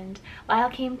 and Lyle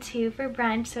came too for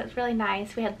brunch, so it was really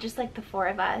nice. We had just like the four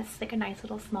of us, like a nice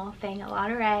little small thing at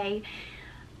Laudree.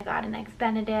 I got an Eggs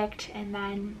Benedict, and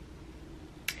then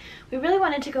we really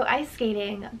wanted to go ice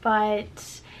skating,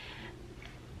 but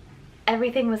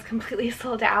everything was completely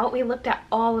sold out. We looked at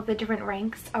all of the different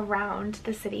ranks around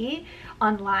the city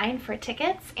online for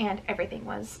tickets and everything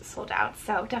was sold out.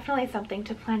 So definitely something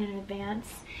to plan in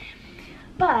advance.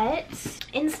 But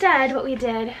instead what we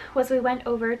did was we went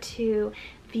over to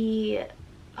the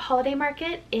holiday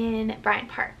market in Bryant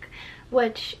Park,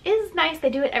 which is nice. They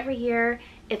do it every year.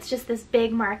 It's just this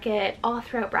big market all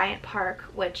throughout Bryant Park,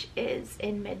 which is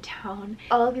in Midtown.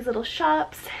 All of these little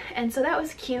shops, and so that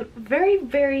was cute. Very,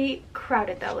 very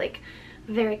crowded though, like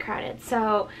very crowded.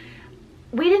 So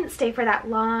we didn't stay for that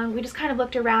long. We just kind of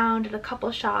looked around at a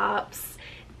couple shops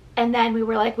and then we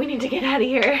were like, we need to get out of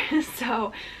here.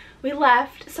 So we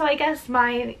left. So I guess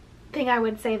my thing I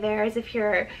would say there is if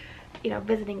you're, you know,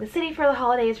 visiting the city for the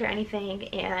holidays or anything,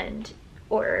 and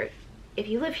or if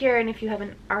you live here and if you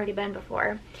haven't already been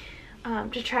before,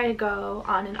 just try to go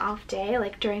on an off day,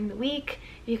 like during the week.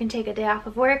 You can take a day off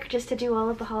of work just to do all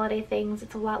of the holiday things.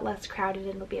 It's a lot less crowded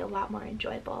and it'll be a lot more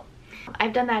enjoyable.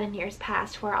 I've done that in years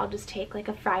past where I'll just take like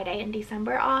a Friday in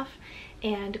December off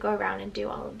and go around and do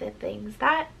all of the things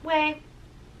that way.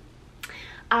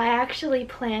 I actually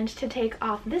planned to take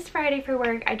off this Friday for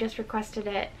work. I just requested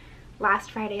it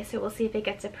last Friday, so we'll see if it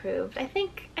gets approved. I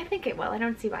think it will. I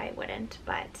don't see why it wouldn't,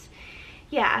 but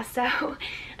yeah, so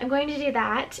I'm going to do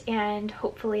that and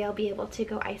hopefully I'll be able to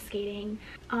go ice skating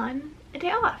on a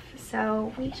day off.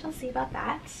 So we shall see about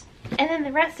that. And then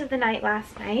the rest of the night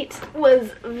last night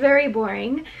was very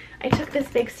boring. I took this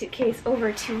big suitcase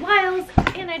over to Wiles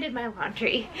and I did my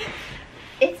laundry.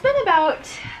 It's been about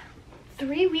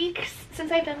 3 weeks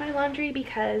since I've done my laundry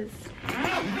because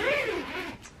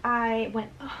I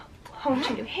went home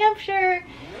to New Hampshire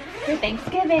for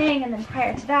Thanksgiving, and then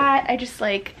prior to that I just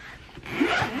like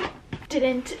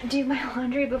didn't do my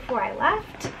laundry before I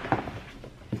left.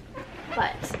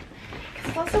 But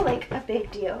it's also like a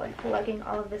big deal, like lugging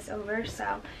all of this over,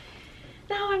 so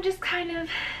now I'm just kind of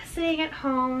sitting at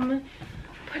home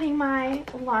putting my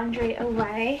laundry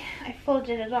away. I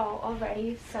folded it all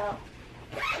already, so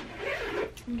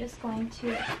I'm just going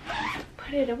to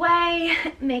put it away,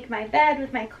 make my bed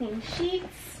with my clean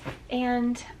sheets,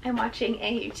 and I'm watching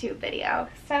a YouTube video.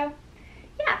 So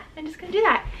yeah, I'm just gonna do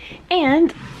that.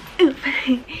 And oof,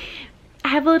 I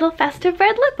have a little festive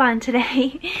red lip on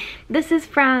today. This is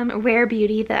from Rare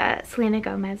Beauty, the Selena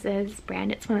Gomez's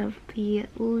brand. It's one of the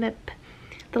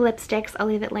lipsticks. I'll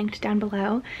leave it linked down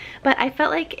below. But I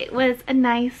felt like it was a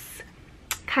nice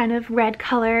kind of red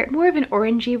color, more of an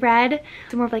orangey red.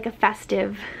 It's more of like a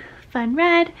festive, fun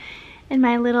red. And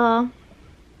my little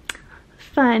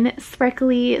fun,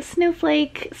 sparkly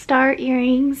snowflake star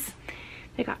earrings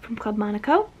I got from Club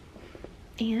Monaco.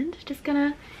 And just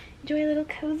gonna enjoy a little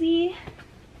cozy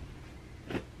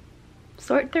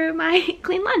sort through my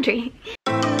clean laundry.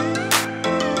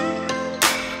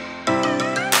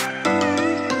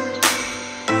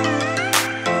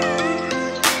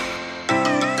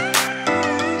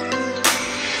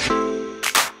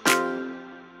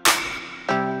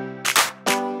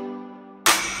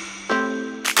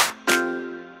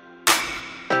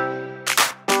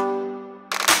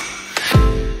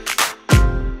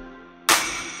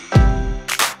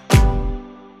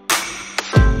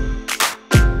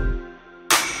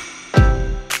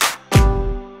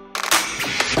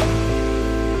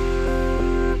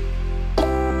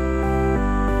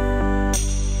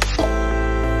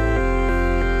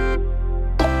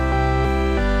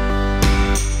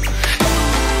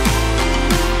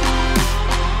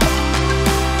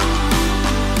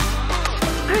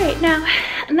 Now,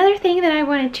 another thing that I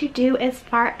wanted to do as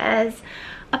far as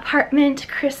apartment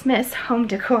Christmas home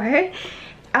decor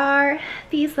are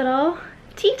these little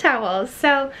tea towels.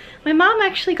 So my mom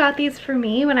actually got these for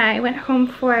me when I went home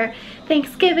for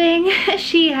Thanksgiving.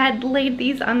 She had laid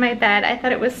these on my bed. I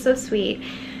thought it was so sweet.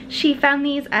 She found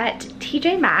these at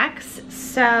TJ Maxx.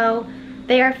 So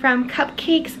they are from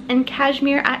Cupcakes and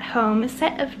Cashmere at Home, a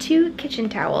set of 2 kitchen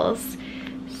towels.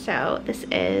 So this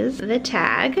is the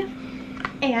tag.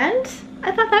 And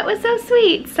I thought that was so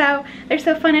sweet. So they're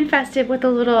so fun and festive with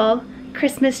the little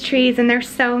Christmas trees, and they're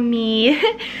so me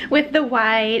with the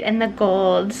white and the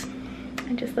gold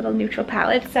and just little neutral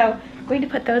palettes. So I'm going to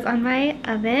put those on my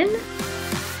oven.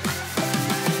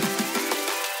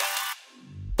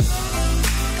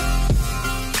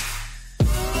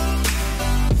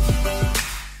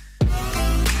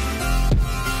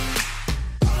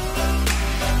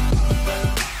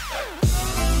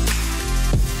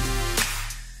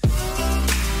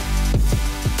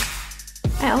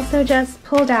 I also just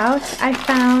pulled out, I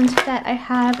found that I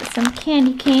have some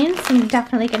candy canes. I'm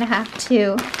definitely gonna have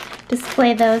to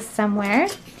display those somewhere.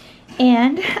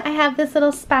 And I have this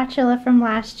little spatula from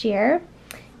last year.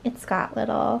 It's got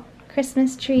little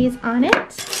Christmas trees on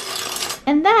it.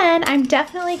 And then I'm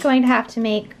definitely going to have to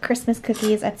make Christmas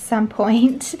cookies at some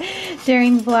point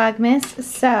during Vlogmas.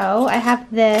 So I have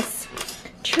this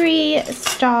tree,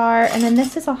 star, and then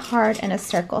this is a heart and a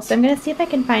circle. So I'm gonna see if I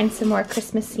can find some more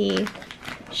Christmassy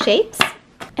shapes.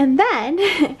 And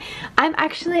then I'm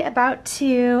actually about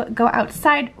to go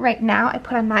outside right now. I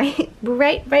put on my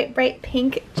bright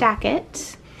pink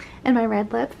jacket and my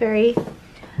red lip. Very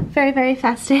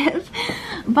festive.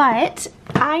 But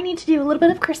I need to do a little bit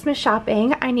of Christmas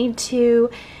shopping.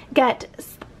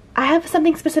 I have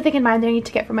something specific in mind that I need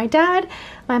to get for my dad,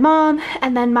 my mom,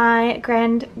 and then my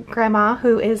grandma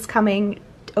who is coming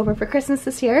over for Christmas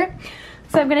this year.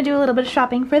 So I'm gonna do a little bit of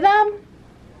shopping for them.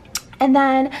 And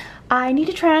then I need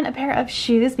to try on a pair of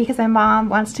shoes because my mom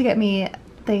wants to get me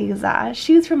these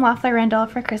shoes from Lafleur Randall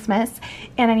for Christmas,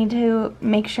 and I need to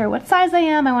make sure what size I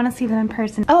am. I want to see them in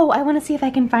person. Oh, I want to see if I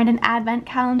can find an advent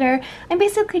calendar. I'm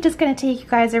basically just going to take you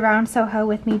guys around SoHo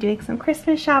with me doing some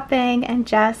Christmas shopping and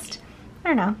just, I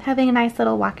don't know, having a nice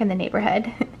little walk in the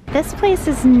neighborhood. This place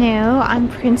is new on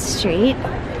Prince Street.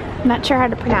 I'm not sure how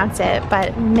to pronounce it,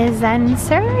 but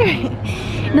Mizenser.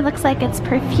 And it looks like it's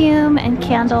perfume and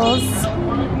candles,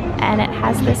 and it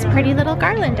has this pretty little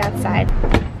garland outside.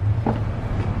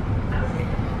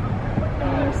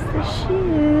 There's the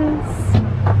shoes.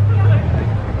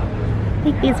 I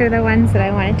think these are the ones that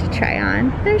I wanted to try on.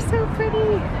 They're so pretty.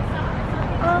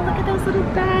 Oh, look at those little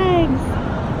bags.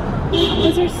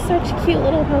 Those are such cute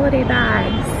little holiday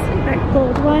bags. That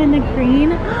gold one and the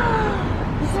green.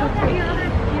 So pretty.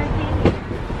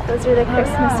 Those are the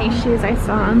Christmassy shoes I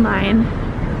saw online.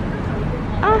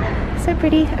 Oh, so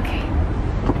pretty. Okay.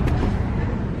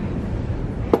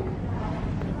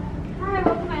 Hi,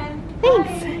 welcome in.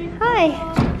 Thanks. Hi.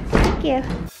 Thank you.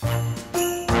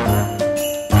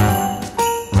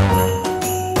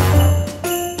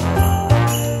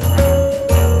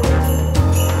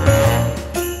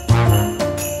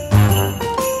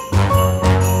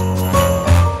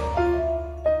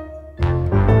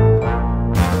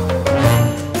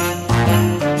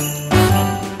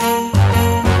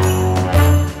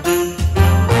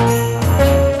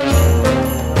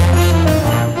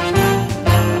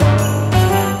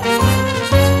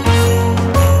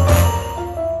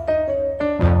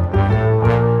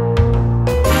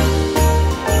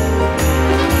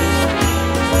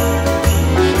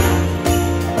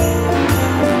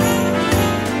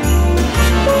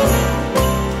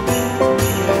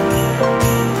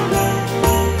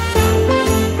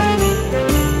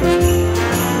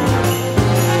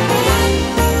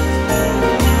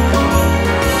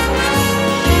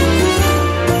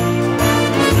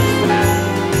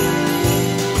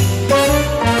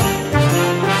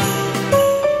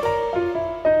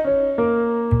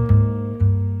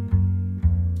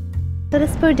 So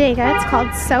this bodega, it's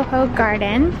called SoHo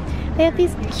Garden. They have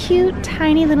these cute,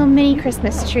 tiny little mini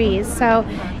Christmas trees. So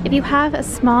if you have a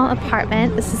small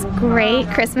apartment, this is great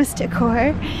Christmas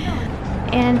decor.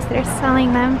 And they're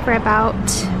selling them for about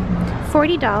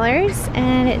 $40.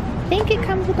 And I think it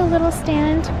comes with a little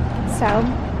stand. So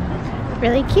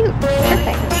really cute,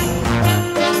 perfect.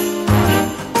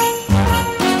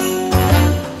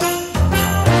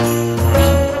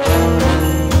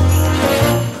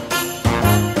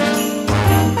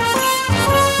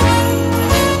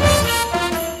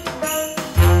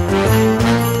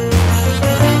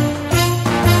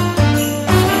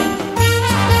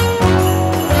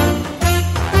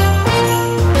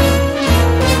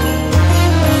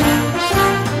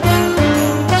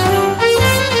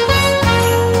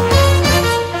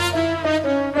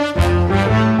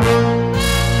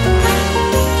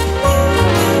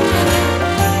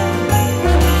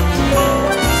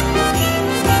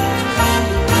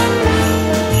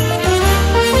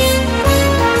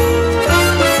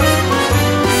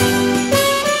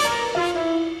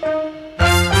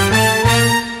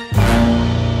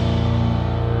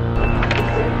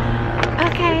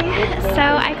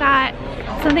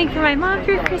 Something for my mom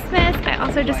for Christmas. I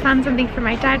also just found something for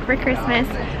my dad for Christmas.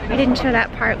 I didn't show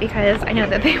that part because I know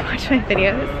that they watch my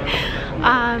videos.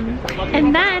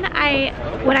 And then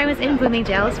when I was in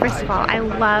Bloomingdale's, first of all, I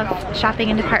love shopping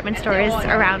in department stores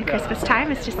around Christmas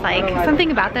time. It's just like,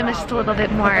 something about them is just a little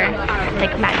bit more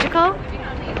like magical.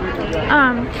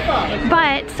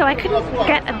 So I couldn't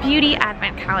get a beauty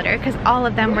advent calendar because all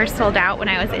of them were sold out when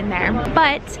I was in there.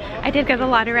 But I did get a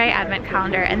Laudree advent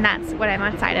calendar, and that's what I'm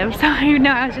outside of. So I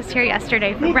know I was just here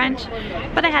yesterday for brunch,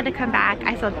 but I had to come back.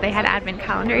 I saw that they had advent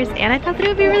calendars, and I thought that it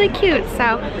would be really cute. So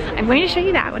I'm going to show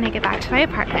you that when I get back to my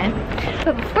apartment.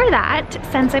 But before that,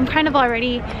 since I'm kind of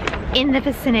already in the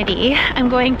vicinity, I'm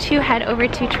going to head over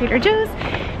to Trader Joe's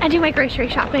and do my grocery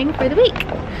shopping for the week.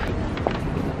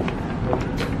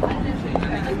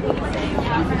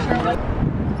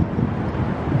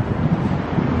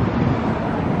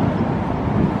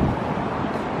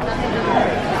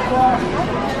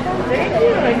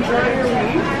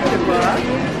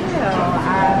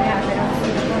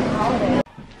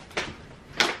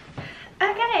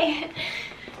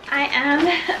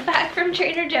 from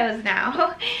Trader Joe's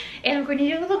now, and I'm going to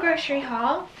do a little grocery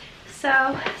haul.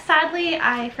 So sadly,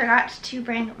 I forgot to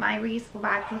bring my reusable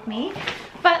bags with me,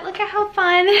 but look at how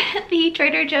fun the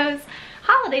Trader Joe's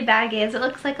holiday bag is. It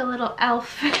looks like a little elf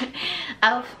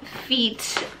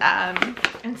feet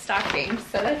and stockings,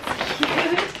 so that's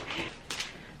cute.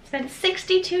 Spent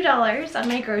 $62 on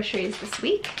my groceries this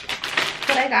week.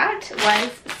 What I got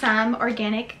was some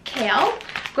organic kale.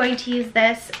 I'm going to use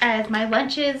this as my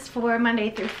lunches for Monday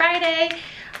through Friday.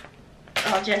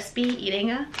 I'll just be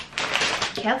eating a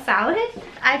kale salad.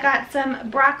 I got some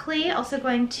broccoli, also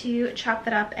going to chop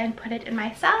that up and put it in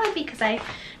my salad because I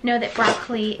know that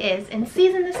broccoli is in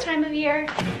season this time of year.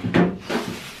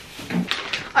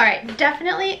 All right,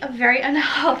 definitely a very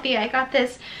unhealthy. I got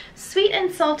this sweet and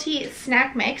salty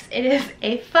snack mix. It is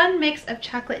a fun mix of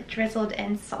chocolate drizzled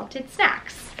and salted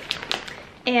snacks.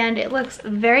 And it looks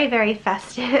very, very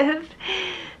festive.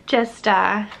 Just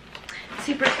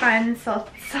super fun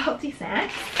salty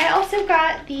snacks. I also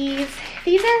got these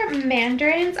are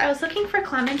mandarins. I was looking for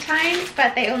clementines,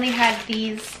 but they only had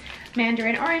these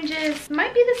mandarin oranges.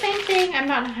 Might be the same thing, I'm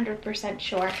not 100%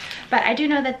 sure, but I do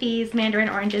know that these mandarin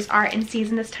oranges are in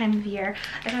season this time of year.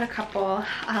 I got a couple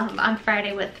on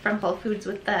Friday from Whole Foods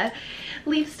with the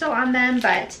leaves still on them,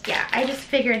 but yeah, I just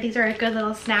figured these are a good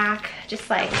little snack, just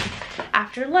like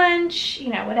after lunch,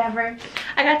 you know, whatever.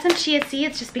 I got some chia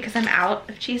seeds just because I'm out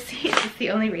of chia seeds. It's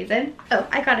the only reason. Oh,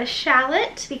 I got a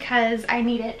shallot because I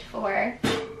need it for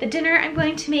the dinner I'm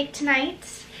going to make tonight.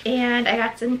 And I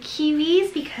got some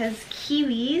kiwis because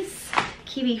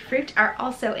kiwi fruit are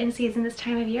also in season this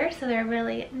time of year, so they're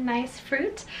really nice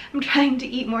fruit. I'm trying to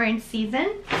eat more in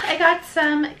season. I got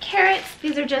some carrots.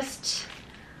 These are just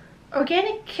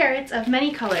organic carrots of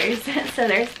many colors. So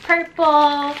there's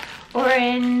purple,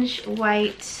 orange,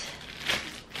 white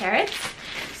carrots.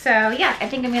 So yeah, I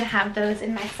think I'm gonna have those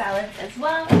in my salads as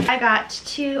well. I got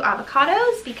 2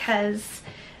 avocados because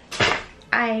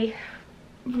I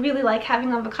really like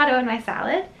having avocado in my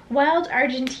salad. Wild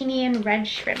Argentinian red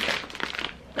shrimp.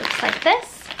 Looks like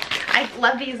this. I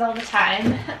love these all the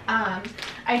time.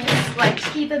 I just like to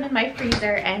keep them in my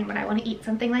freezer, and when I want to eat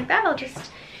something like that, I'll just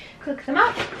cook them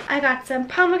up. I got some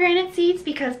pomegranate seeds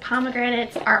because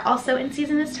pomegranates are also in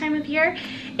season this time of year,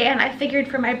 and I figured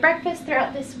for my breakfast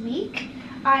throughout this week,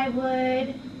 I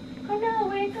would, oh no,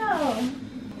 where'd it go?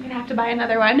 I'm gonna have to buy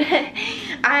another one.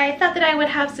 I thought that I would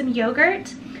have some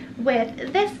yogurt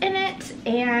with this in it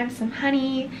and some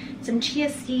honey, some chia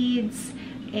seeds,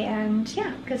 and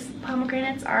yeah, because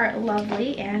pomegranates are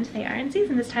lovely and they are in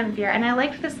season this time of year. And I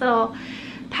liked this little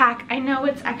pack. I know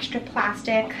it's extra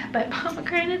plastic, but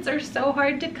pomegranates are so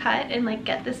hard to cut and like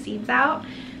get the seeds out.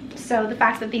 So the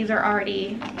fact that these are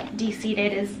already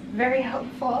de-seeded is very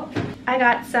helpful. I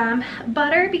got some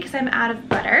butter because I'm out of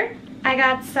butter. I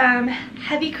got some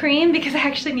heavy cream because I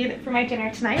actually need it for my dinner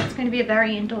tonight. It's going to be a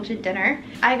very indulgent dinner.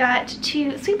 I got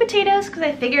 2 sweet potatoes because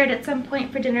I figured at some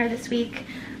point for dinner this week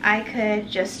I could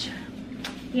just,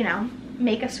 you know,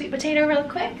 make a sweet potato real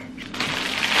quick.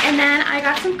 And then I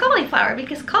got some cauliflower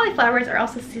because cauliflowers are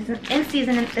also in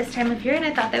season at this time of year, and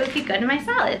I thought that would be good in my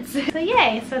salads. So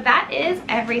yay, so that is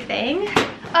everything.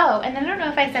 Oh, and then I don't know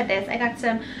if I said this, I got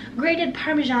some grated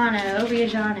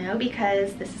Reggiano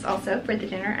because this is also for the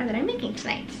dinner that I'm making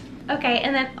tonight. Okay,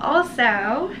 and then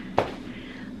also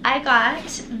I got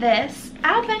this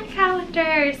advent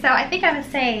calendar. So I think I was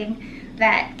saying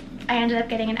that I ended up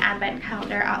getting an advent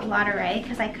calendar at Laudree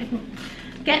because I couldn't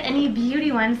get any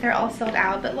beauty ones. They're all sold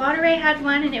out, but Laudree had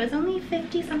one and it was only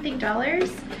 $50 something,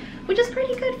 which is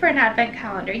pretty good for an advent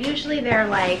calendar. Usually they're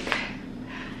like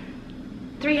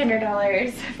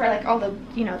 $300 for like all the,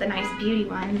 you know, the nice beauty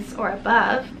ones or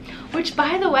above. Which,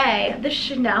 by the way, the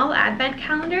Chanel advent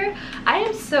calendar,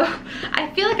 I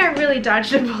feel like I really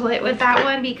dodged a bullet with that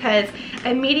one because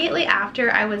immediately after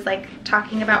I was like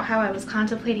talking about how I was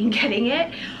contemplating getting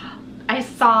it, I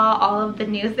saw all of the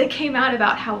news that came out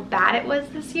about how bad it was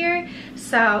this year.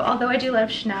 So although I do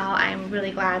love Chanel, I'm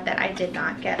really glad that I did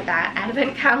not get that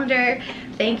advent calendar.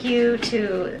 Thank you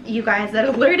to you guys that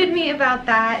alerted me about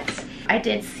that. I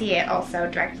did see it also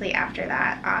directly after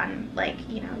that on, like,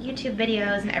 you know, YouTube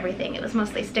videos and everything. It was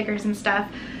mostly stickers and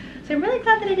stuff. So I'm really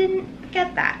glad that I didn't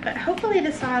get that. But hopefully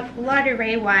this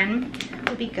Laudree one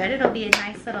will be good. It'll be a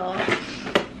nice little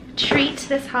treat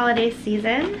this holiday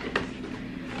season.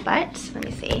 But let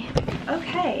me see.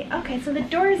 Okay, so the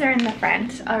doors are in the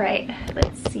front. All right,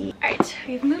 let's see. All right,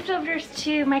 we've moved over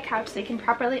to my couch so we can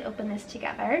properly open this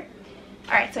together.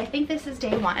 All right, so I think this is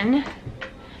day 1.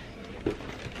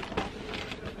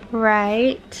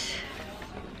 Right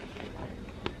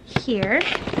here.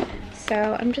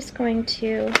 So I'm just going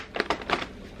to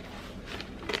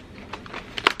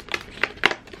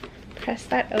press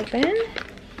that open.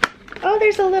 Oh,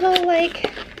 there's a little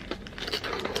like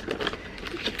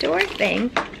door thing.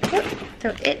 Oh, so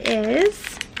it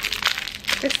is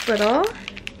this little,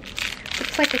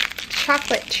 looks like a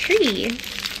chocolate tree.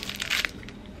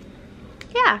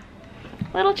 Yeah,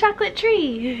 little chocolate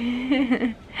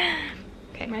tree.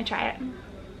 Okay, I'm gonna try it.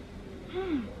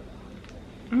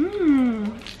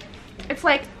 It's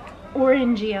like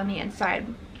orangey on the inside.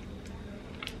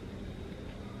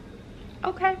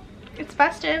 Okay, it's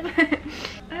festive.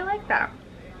 I like that.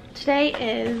 Today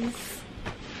is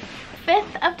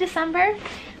 5th of December,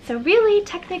 so really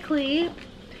technically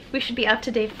we should be up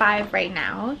to day 5 right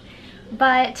now,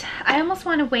 but I almost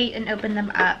want to wait and open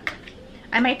them up.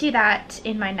 I might do that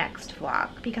in my next vlog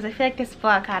because I feel like this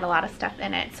vlog had a lot of stuff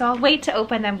in it, so I'll wait to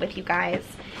open them with you guys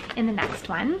in the next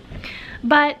one.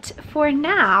 But for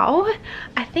now,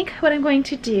 I think what I'm going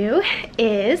to do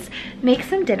is make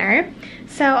some dinner.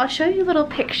 So I'll show you a little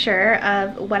picture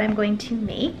of what I'm going to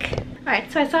make.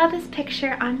 Alright, so I saw this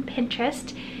picture on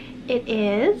Pinterest. It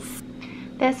is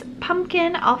this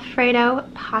pumpkin Alfredo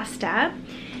pasta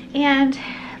and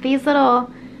these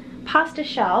little pasta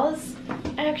shells.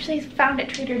 I actually found at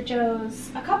Trader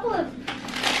Joe's a couple of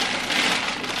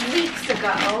weeks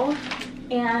ago,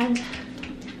 and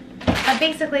I've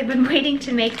basically been waiting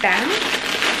to make them.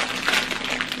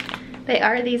 They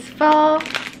are these fall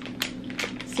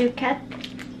zucchini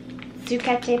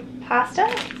pasta.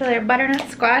 So they're butternut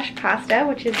squash pasta,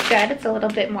 which is good. It's a little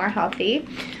bit more healthy.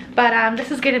 But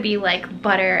this is gonna be like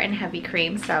butter and heavy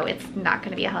cream, so it's not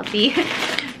gonna be a healthy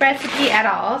recipe at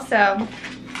all. So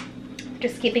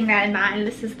just keeping that in mind.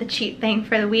 This is the cheat thing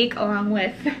for the week along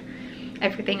with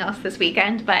everything else this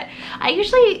weekend. But I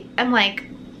usually am like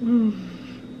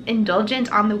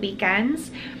indulgent on the weekends,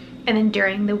 and then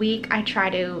during the week I try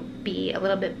to be a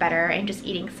little bit better and just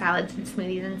eating salads and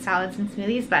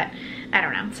smoothies. But I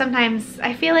don't know, sometimes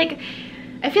I feel like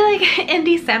in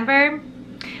December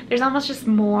there's almost just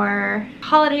more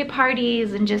holiday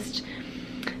parties and just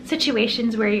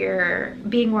situations where you're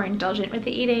being more indulgent with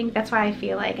the eating. That's why I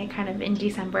feel like I kind of in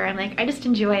December I'm like, I just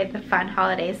enjoy the fun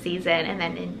holiday season, and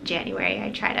then in January I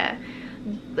try to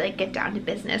like get down to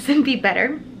business and be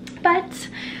better. But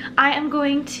I am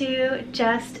going to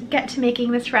just get to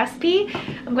making this recipe.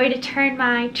 I'm going to turn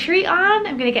my tree on,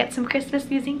 I'm going to get some Christmas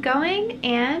music going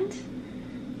and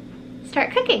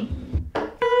start cooking.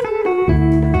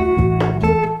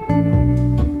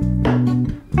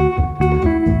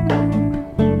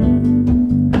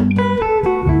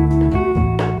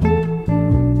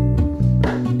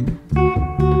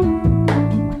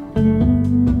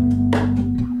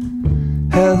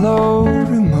 Hello,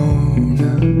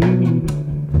 Ramona.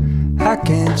 I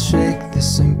can't shake the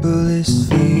simplest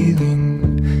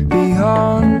feeling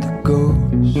beyond the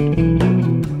ghost.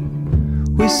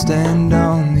 We stand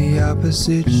on the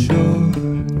opposite shore.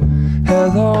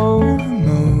 Hello,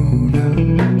 Ramona.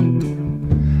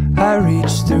 I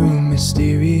reach through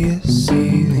mysterious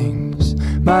ceilings,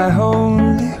 my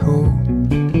only hope.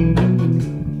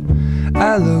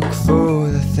 I look for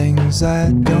the things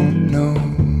I don't know.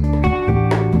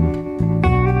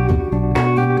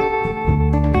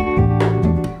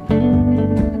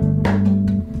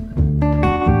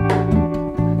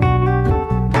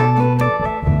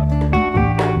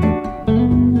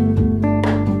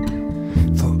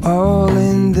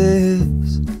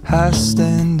 I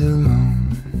stand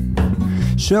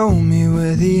alone. Show me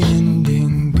where the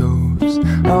ending goes.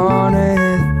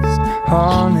 Honest,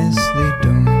 honestly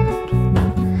don't.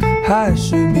 I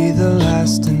should be the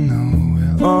last to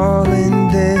know. We're all in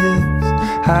this.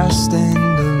 I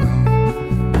stand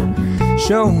alone.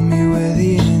 Show me where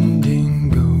the ending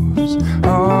goes.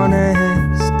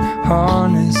 Honest,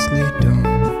 honestly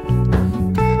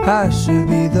don't. I should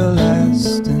be the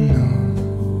last to know.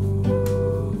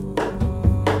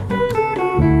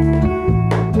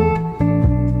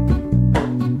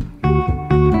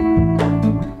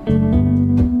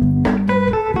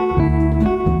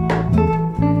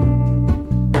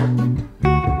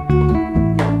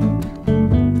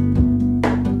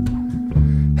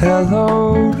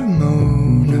 Hello,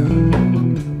 Ramona.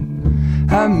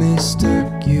 I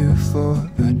mistook you for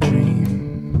a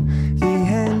dream. The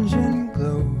engine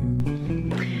glows.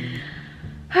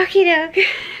 Okie doke.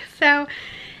 So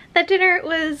that dinner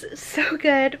was so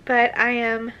good, but I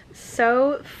am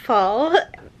so full.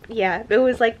 Yeah, it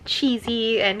was like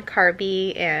cheesy and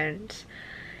carby and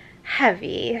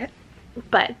heavy,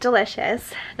 but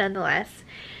delicious nonetheless.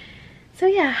 So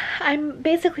yeah, I'm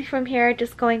basically from here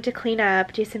just going to clean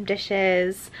up, do some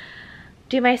dishes,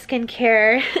 do my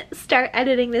skincare, start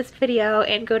editing this video,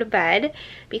 and go to bed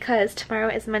because tomorrow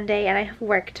is Monday and I have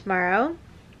work tomorrow.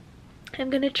 I'm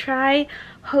gonna try,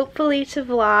 hopefully, to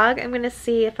vlog. I'm gonna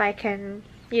see if I can,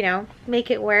 you know,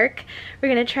 make it work. We're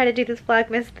gonna try to do this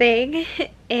Vlogmas thing,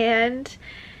 and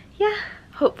yeah,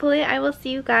 hopefully I will see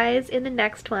you guys in the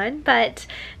next one. But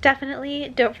definitely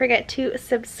don't forget to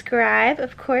subscribe,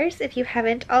 of course, if you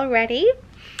haven't already.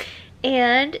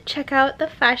 And check out the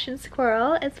Fashion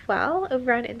Squirrel as well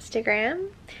over on Instagram.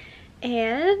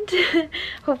 And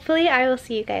hopefully I will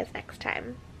see you guys next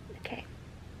time. Okay,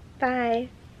 bye.